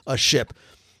board a ship.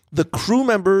 The crew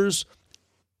members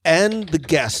and the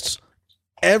guests,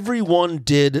 everyone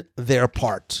did their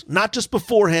part, not just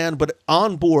beforehand, but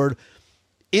on board,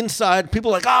 inside.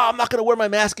 People are like, I'm not going to wear my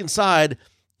mask inside.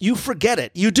 You forget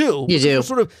it. You do. You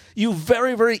do. You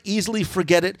very, very easily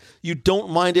forget it. You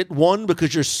don't mind it. One,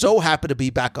 because you're so happy to be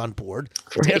back on board.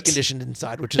 It's air conditioned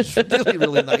inside, which is really,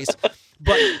 really nice.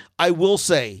 But I will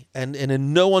say, and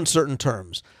in no uncertain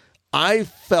terms, I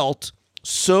felt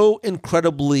so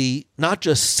incredibly not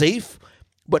just safe,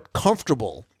 but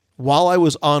comfortable while I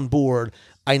was on board.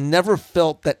 I never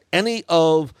felt that any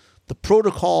of the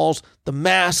protocols, the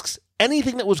masks,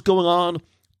 anything that was going on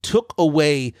took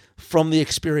away from the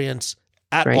experience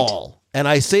at all. And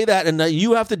I say that, and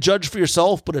you have to judge for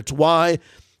yourself, but it's why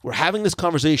we're having this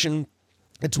conversation.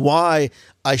 It's why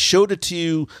I showed it to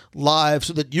you live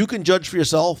so that you can judge for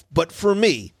yourself. But for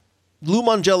me, Lou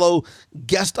Mongello,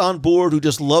 guest on board who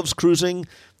just loves cruising,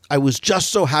 I was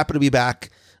just so happy to be back.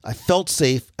 I felt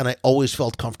safe, and I always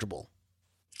felt comfortable.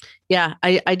 Yeah,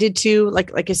 I did too.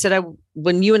 Like I said,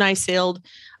 when you and I sailed,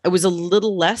 I was a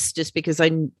little less just because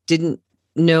I didn't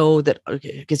know that,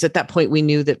 because at that point we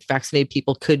knew that vaccinated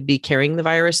people could be carrying the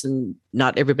virus and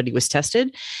not everybody was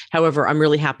tested. However, I'm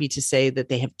really happy to say that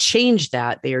they have changed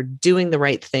that. They are doing the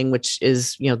right thing, which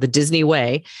is, the Disney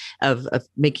way of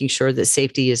making sure that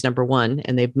safety is number one.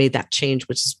 And they've made that change,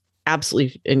 which is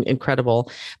absolutely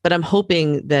incredible. But I'm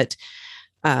hoping that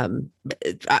I'm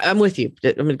with you.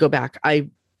 I'm going to go back.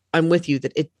 I'm with you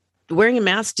that wearing a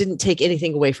mask didn't take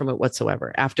anything away from it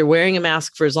whatsoever. After wearing a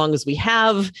mask for as long as we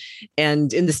have,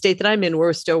 and in the state that I'm in,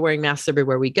 we're still wearing masks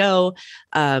everywhere we go.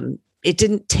 It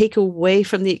didn't take away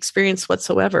from the experience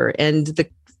whatsoever. And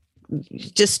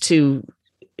just to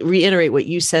reiterate what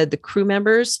you said, the crew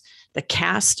members, the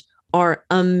cast are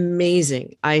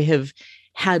amazing. I have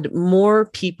had more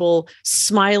people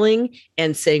smiling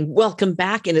and saying, welcome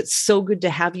back. And it's so good to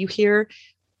have you here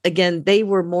again, they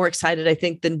were more excited, I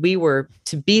think, than we were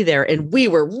to be there. And we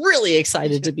were really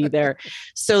excited to be there.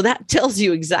 So that tells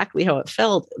you exactly how it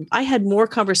felt. I had more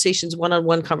conversations,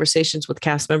 one-on-one conversations with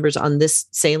cast members on this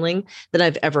sailing than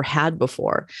I've ever had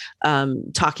before.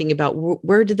 Talking about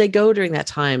where did they go during that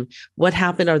time? What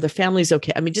happened? Are their families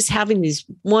okay? I mean, just having these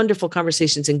wonderful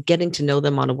conversations and getting to know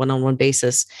them on a one-on-one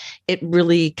basis, it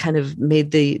really kind of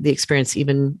made the experience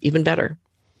even better.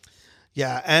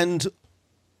 Yeah. And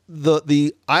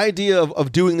the idea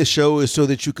of doing the show is so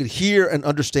that you could hear and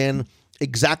understand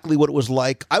exactly what it was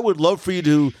like. I would love for you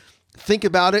to think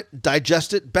about it,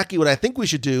 digest it. Becky, what I think we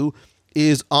should do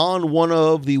is on one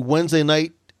of the Wednesday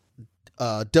night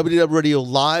WDW Radio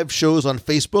live shows on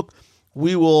Facebook,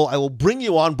 I will bring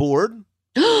you on board.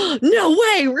 No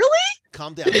way, really?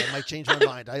 Calm down. I might change my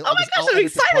mind. Oh my gosh, I'm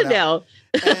excited now.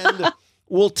 And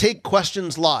we'll take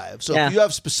questions live. So if you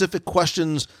have specific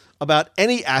questions about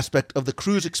any aspect of the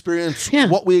cruise experience,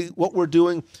 what we're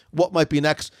doing, what might be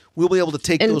next, we'll be able to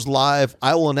take those live.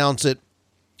 I will announce it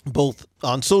both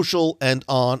on social and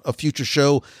on a future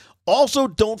show. Also,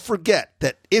 don't forget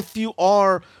that if you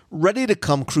are ready to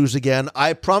come cruise again,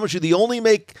 I promise you the only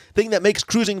thing that makes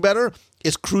cruising better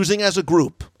is cruising as a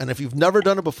group. And if you've never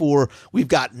done it before, we've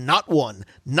got not one,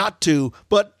 not two,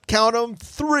 but count them,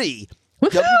 3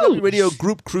 WDW Radio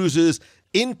group cruises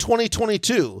in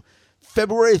 2022.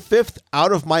 February 5th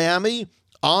out of Miami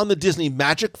on the Disney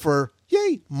Magic for,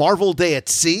 Marvel Day at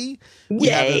Sea. We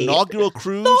have an inaugural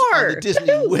cruise on the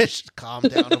Disney Wish. Calm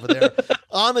down over there.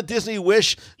 On the Disney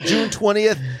Wish, June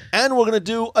 20th. And we're going to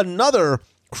do another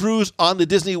cruise on the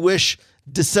Disney Wish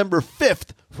December 5th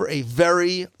for a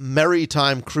very merry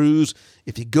time cruise.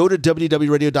 If you go to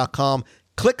WDWRadio.com,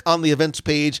 click on the events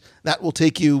page, that will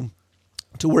take you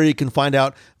to where you can find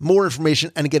out more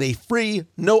information and get a free,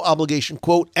 no obligation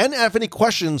quote, and have any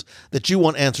questions that you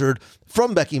want answered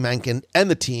from Becky Mankin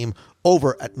and the team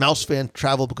over at Mousefan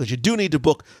Travel, because you do need to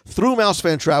book through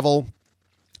Mousefan Travel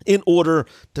in order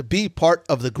to be part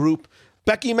of the group.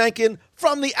 Becky Mankin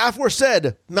from the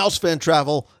aforesaid Mousefan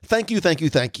Travel, thank you. Thank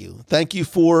you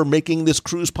for making this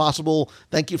cruise possible.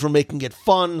 Thank you for making it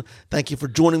fun. Thank you for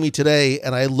joining me today.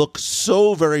 And I look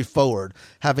so very forward,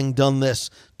 having done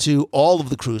this, to all of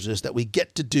the cruises that we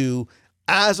get to do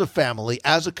as a family,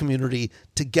 as a community,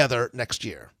 together next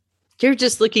year. You're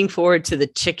just looking forward to the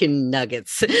chicken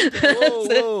nuggets.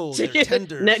 Whoa, chicken,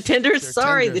 tenders. Tenders. They're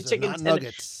Sorry, tenders, the chicken not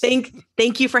nuggets. nuggets.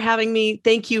 Thank you for having me.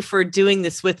 Thank you for doing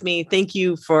this with me. Thank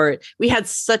you we had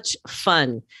such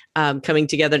fun coming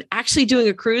together and actually doing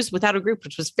a cruise without a group,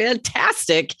 which was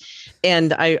fantastic.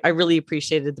 And I really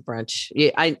appreciated the brunch.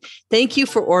 I thank you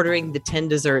for ordering the 10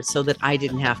 desserts so that I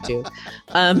didn't have to.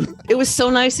 It was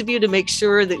so nice of you to make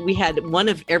sure that we had one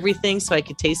of everything so I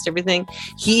could taste everything.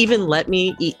 He even let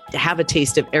me have a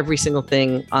taste of every single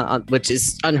thing, which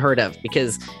is unheard of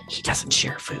because he doesn't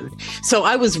share food. So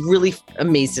I was really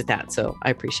amazed at that. So I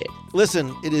appreciate it.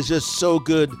 Listen, it is just so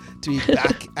good to be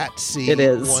back at sea It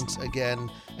is. once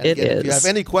again. And It again, if you is. have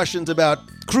any questions about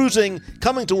cruising,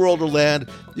 coming to World or Land,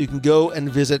 you can go and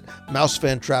visit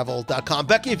mousefantravel.com.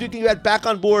 Becky, if you can get back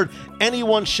on board any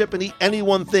one ship and eat any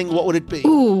one thing, what would it be?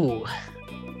 Ooh.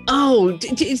 Oh,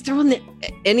 is there one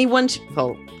anyone?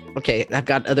 Well, okay, I've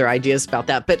got other ideas about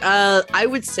that, but I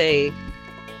would say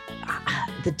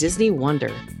the Disney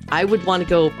Wonder. I would want to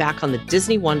go back on the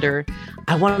Disney Wonder.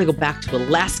 I want to go back to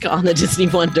Alaska on the Disney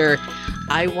Wonder.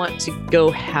 I want to go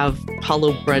have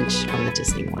Apollo brunch on the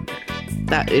Disney Wonder.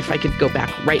 That if I could go back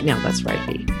right now, that's where I'd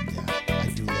be. Yeah, I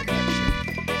do love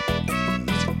that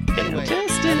ship. Anyway,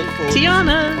 Fantastic. I look forward to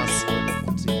Tiana's. being on board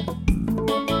once again.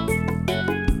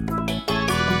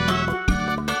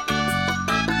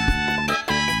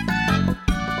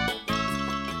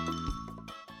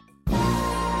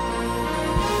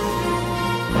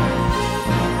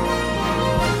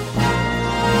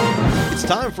 It's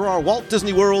time for our Walt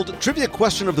Disney World Trivia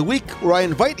Question of the Week, where I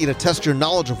invite you to test your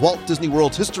knowledge of Walt Disney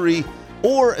World's history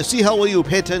or see how well you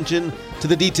pay attention to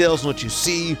the details in what you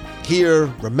see, hear,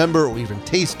 remember, or even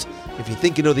taste. If you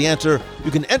think you know the answer,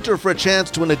 you can enter for a chance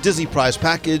to win a Disney prize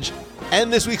package.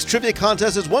 And this week's trivia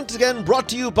contest is once again brought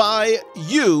to you by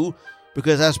you,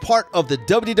 because as part of the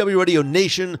WDW Radio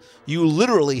Nation, you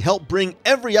literally help bring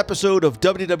every episode of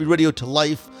WDW Radio to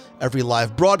life. Every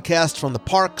live broadcast from the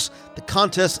parks, the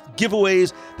contests,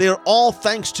 giveaways, they are all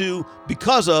thanks to,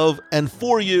 because of, and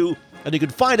for you. And you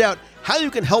can find out how you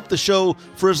can help the show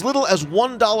for as little as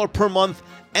 $1 per month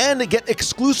and to get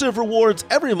exclusive rewards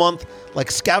every month like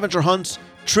scavenger hunts,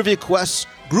 trivia quests,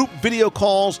 group video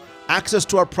calls, access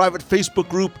to our private Facebook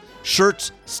group,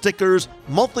 shirts, stickers,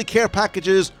 monthly care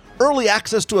packages, early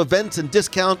access to events and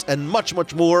discounts, and much,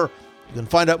 much more. You can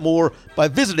find out more by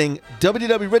visiting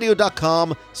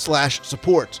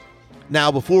wdwradio.com/support.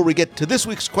 Now, before we get to this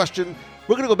week's question,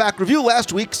 we're going to go back, review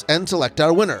last week's, and select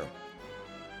our winner.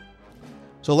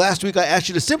 So last week I asked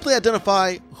you to simply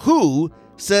identify who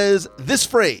says this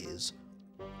phrase.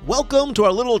 Welcome to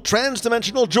our little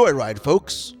trans-dimensional joyride,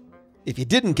 folks. If you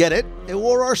didn't get it,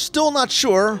 or are still not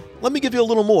sure, let me give you a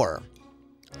little more.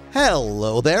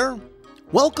 Hello there.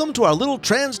 Welcome to our little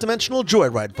trans-dimensional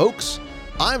joyride, folks.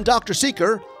 I'm Dr.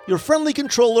 Seeker, your friendly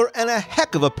controller and a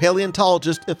heck of a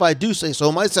paleontologist, if I do say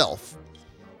so myself.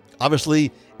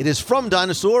 Obviously, it is from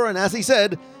Dinosaur, and as he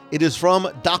said, it is from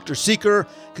Dr. Seeker.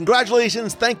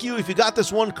 Congratulations, thank you if you got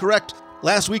this one correct.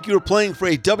 Last week you were playing for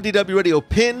a WDW Radio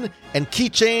pin and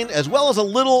keychain, as well as a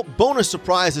little bonus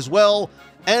surprise as well.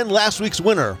 And last week's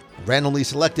winner, randomly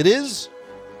selected, is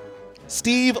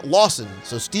Steve Lawson.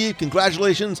 So Steve,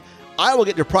 congratulations. I will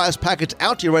get your prize package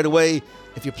out to you right away.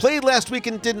 If you played last week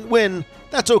and didn't win,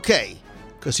 that's okay,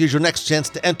 because here's your next chance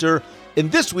to enter in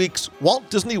this week's Walt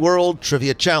Disney World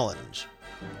Trivia Challenge.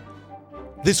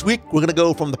 This week, we're going to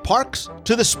go from the parks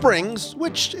to the Springs,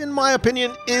 which, in my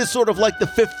opinion, is sort of like the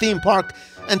fifth theme park,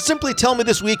 and simply tell me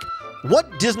this week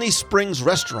what Disney Springs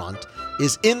restaurant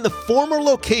is in the former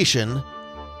location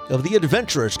of the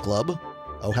Adventurers Club.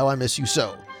 Oh, how I miss you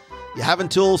so. You have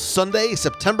until Sunday,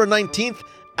 September 19th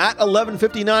at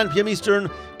 11:59 p.m. Eastern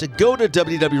to go to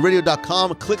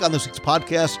WDWRadio.com, click on this week's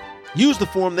podcast, use the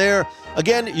form there.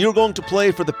 Again, you're going to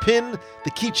play for the pin,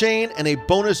 the keychain, and a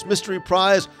bonus mystery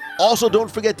prize. Also,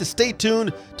 don't forget to stay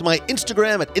tuned to my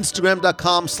Instagram at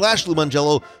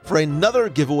instagram.com/LouMangello for another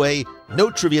giveaway. No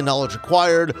trivia knowledge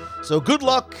required. So good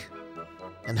luck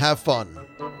and have fun.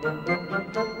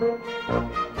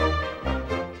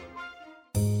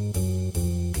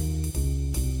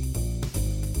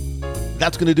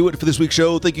 That's going to do it for this week's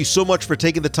show. Thank you so much for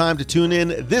taking the time to tune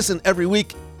in this and every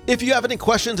week. If you have any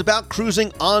questions about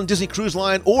cruising on Disney Cruise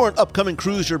Line or an upcoming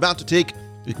cruise you're about to take,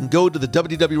 you can go to the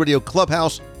WDW Radio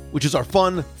Clubhouse, which is our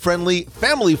fun, friendly,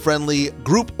 family-friendly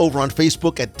group over on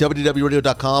Facebook at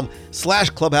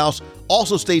wdwradio.com/clubhouse.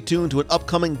 Also stay tuned to an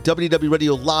upcoming WDW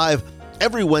Radio Live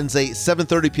every Wednesday,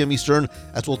 7:30 p.m. Eastern,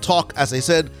 as we'll talk, as I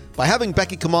said, by having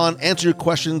Becky come on, answer your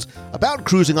questions about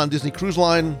cruising on Disney Cruise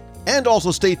Line. And also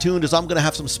stay tuned, as I'm going to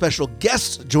have some special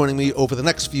guests joining me over the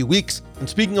next few weeks. And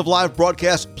speaking of live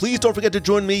broadcasts, please don't forget to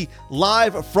join me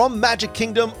live from Magic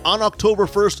Kingdom on October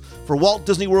 1st for Walt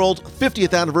Disney World's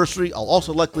 50th anniversary. I'll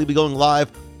also likely be going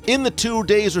live in the 2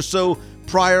 days or so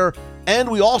prior. And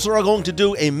we also are going to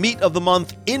do a Meet of the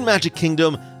Month in Magic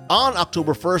Kingdom on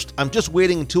October 1st. I'm just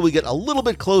waiting until we get a little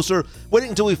bit closer, waiting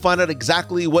until we find out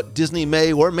exactly what Disney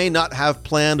may or may not have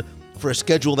planned for a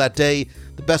schedule that day.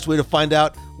 The best way to find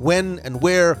out when and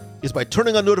where is by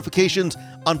turning on notifications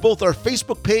on both our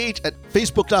Facebook page at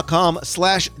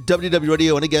facebook.com/WDW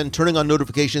Radio, and again, turning on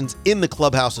notifications in the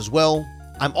clubhouse as well.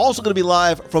 I'm also going to be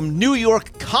live from New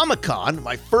York Comic-Con,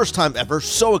 my first time ever,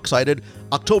 so excited,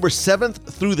 October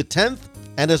 7th through the 10th.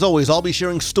 And as always, I'll be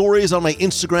sharing stories on my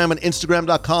Instagram and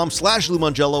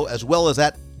instagram.com/LouMangello, as well as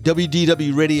at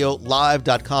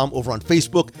WDWRadioLive.com over on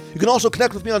Facebook. You can also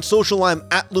connect with me on social. I'm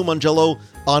at LouMangello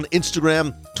on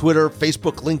Instagram, Twitter,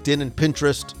 Facebook, LinkedIn, and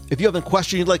Pinterest. If you have a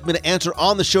question you'd like me to answer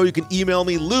on the show, you can email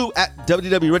me,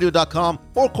 lou@WDWRadio.com,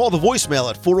 or call the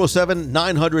voicemail at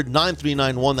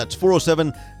 407-900-9391. That's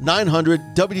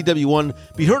 407-900-WDW1.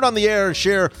 Be heard on the air and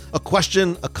share a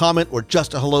question, a comment, or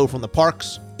just a hello from the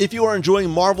parks. If you are enjoying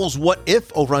Marvel's What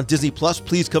If over on Disney Plus,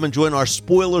 please come and join our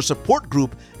spoiler support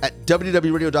group at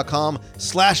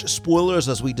WDWRadio.com/spoilers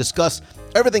as we discuss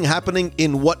everything happening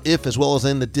in What If, as well as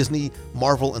in the Disney,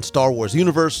 Marvel, and Star Wars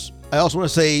universe. I also want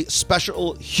to say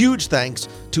special, huge thanks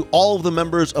to all of the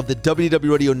members of the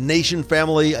WDW Radio Nation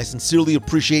family. I sincerely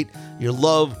appreciate your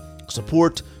love,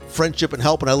 support, friendship, and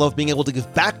help, and I love being able to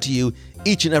give back to you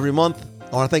each and every month.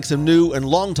 I want to thank some new and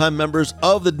longtime members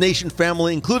of the Nation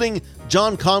family, including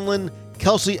John Conlon,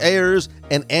 Kelsey Ayers,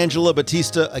 and Angela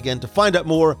Batista. Again, to find out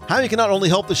more, how you can not only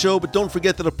help the show, but don't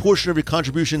forget that a portion of your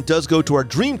contribution does go to our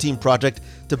Dream Team project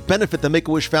to benefit the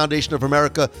Make-A-Wish Foundation of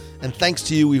America. And thanks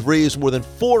to you, we've raised more than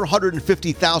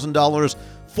 $450,000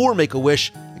 for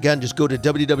Make-A-Wish. Again, just go to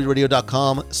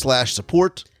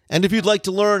WDWRadio.com/support. And if you'd like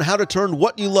to learn how to turn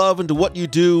what you love into what you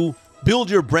do,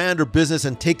 build your brand or business,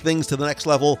 and take things to the next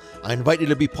level, I invite you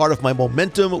to be part of my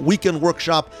Momentum Weekend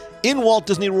Workshop in Walt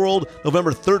Disney World,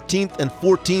 November 13th and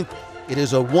 14th. It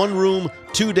is a one-room,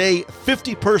 2-day,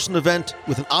 50-person event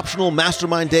with an optional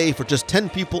mastermind day for just 10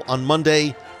 people on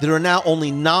Monday. There are now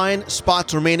only 9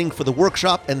 spots remaining for the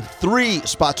workshop and 3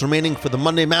 spots remaining for the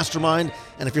Monday mastermind.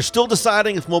 And if you're still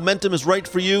deciding if Momentum is right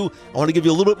for you, I want to give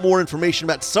you a little bit more information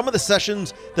about some of the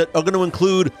sessions that are going to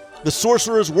include the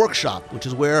Sorcerer's Workshop, which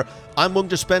is where I'm going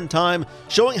to spend time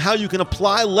showing how you can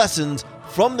apply lessons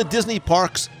from the Disney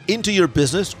parks into your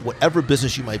business, whatever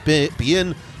business you might be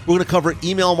in. We're going to cover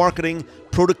email marketing,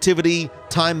 productivity,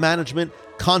 time management,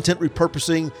 content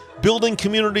repurposing, building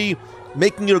community,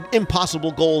 making your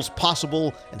impossible goals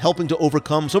possible, and helping to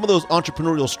overcome some of those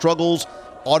entrepreneurial struggles,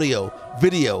 audio,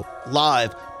 video,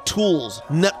 live, tools,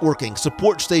 networking,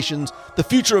 support stations, the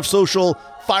future of social,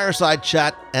 fireside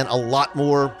chat, and a lot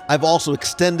more. I've also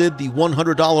extended the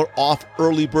 $100 off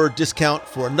early bird discount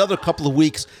for another couple of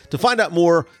weeks. To find out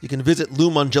more, you can visit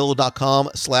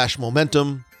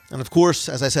LouMongello.com/momentum. And of course,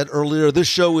 as I said earlier, this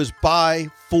show is by,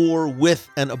 for, with,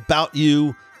 and about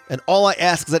you. And all I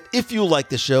ask is that if you like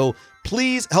the show,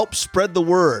 please help spread the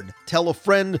word. Tell a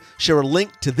friend, share a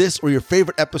link to this or your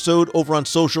favorite episode over on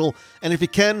social. And if you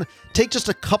can, take just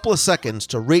a couple of seconds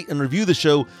to rate and review the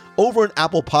show over an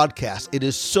Apple Podcast. It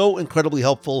is so incredibly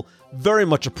helpful. Very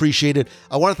much appreciated.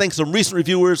 I want to thank some recent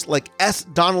reviewers like S.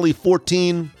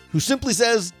 Donnelly14, who simply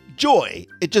says, joy.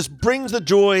 It just brings the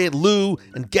joy. Lou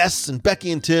and guests and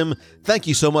Becky and Tim, thank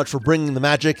you so much for bringing the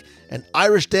magic. And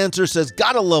Irish Dancer says,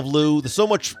 gotta love Lou.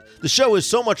 The show is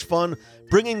so much fun,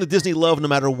 bringing the Disney love no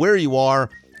matter where you are.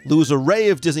 Lou is a ray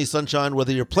of Disney sunshine,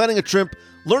 whether you're planning a trip,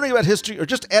 learning about history, or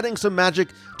just adding some magic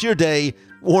to your day.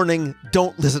 Warning,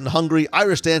 don't listen hungry.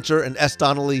 Irish Dancer and S.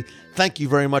 Donnelly, thank you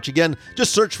very much. Again,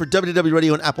 just search for WDW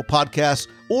Radio on Apple Podcasts,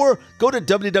 or go to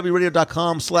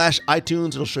www.radio.com/iTunes.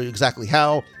 It'll show you exactly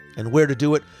how and where to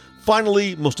do it.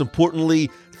 Finally, most importantly,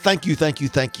 thank you.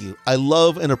 I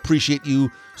love and appreciate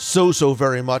you so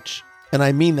very much. And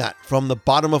I mean that from the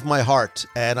bottom of my heart.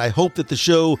 And I hope that the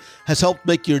show has helped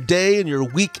make your day and your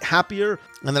week happier.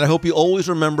 And that I hope you always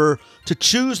remember to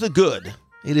choose the good.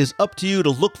 It is up to you to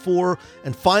look for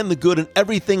and find the good in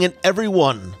everything and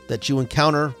everyone that you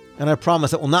encounter. And I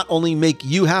promise that will not only make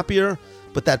you happier,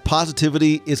 but that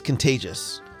positivity is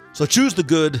contagious. So choose the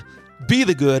good, be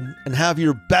the good, and have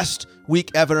your best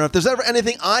week ever. And if there's ever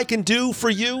anything I can do for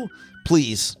you,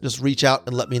 please just reach out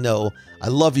and let me know. I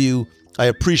love you. I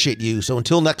appreciate you. So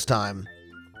until next time,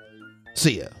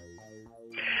 see ya.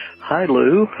 Hi,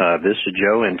 Lou. This is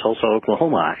Joe in Tulsa,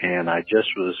 Oklahoma, and I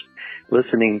just was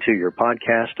listening to your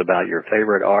podcast about your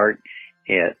favorite art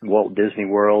at Walt Disney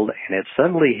World, and it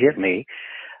suddenly hit me,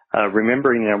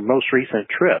 remembering our most recent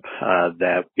trip,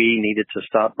 that we needed to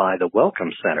stop by the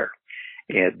Welcome Center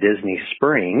at Disney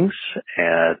Springs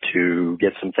to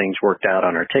get some things worked out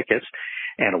on our tickets.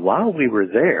 And while we were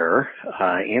there,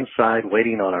 inside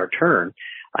waiting on our turn,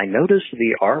 I noticed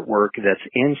the artwork that's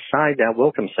inside that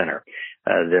Welcome Center.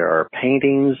 There are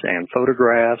paintings and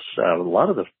photographs. A lot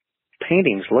of the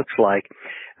paintings looks like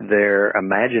they're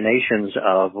imaginations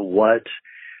of what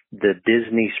the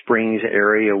Disney Springs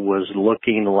area was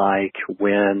looking like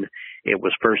when it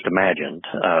was first imagined,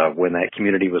 when that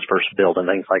community was first built and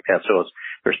things like that. So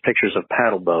there's pictures of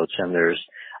paddle boats, and there's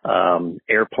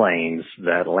airplanes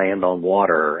that land on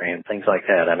water and things like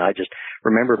that. And I just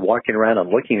remembered walking around and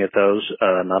looking at those,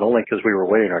 not only because we were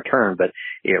waiting our turn, but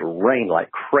it rained like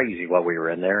crazy while we were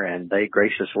in there, and they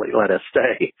graciously let us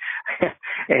stay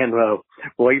and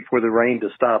wait for the rain to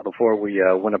stop before we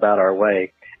went about our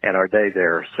way and our day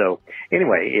there. So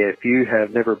anyway, if you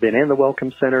have never been in the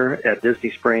Welcome Center at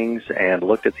Disney Springs and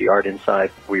looked at the art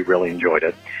inside, we really enjoyed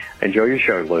it. Enjoy your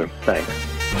show, Lou.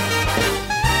 Thanks.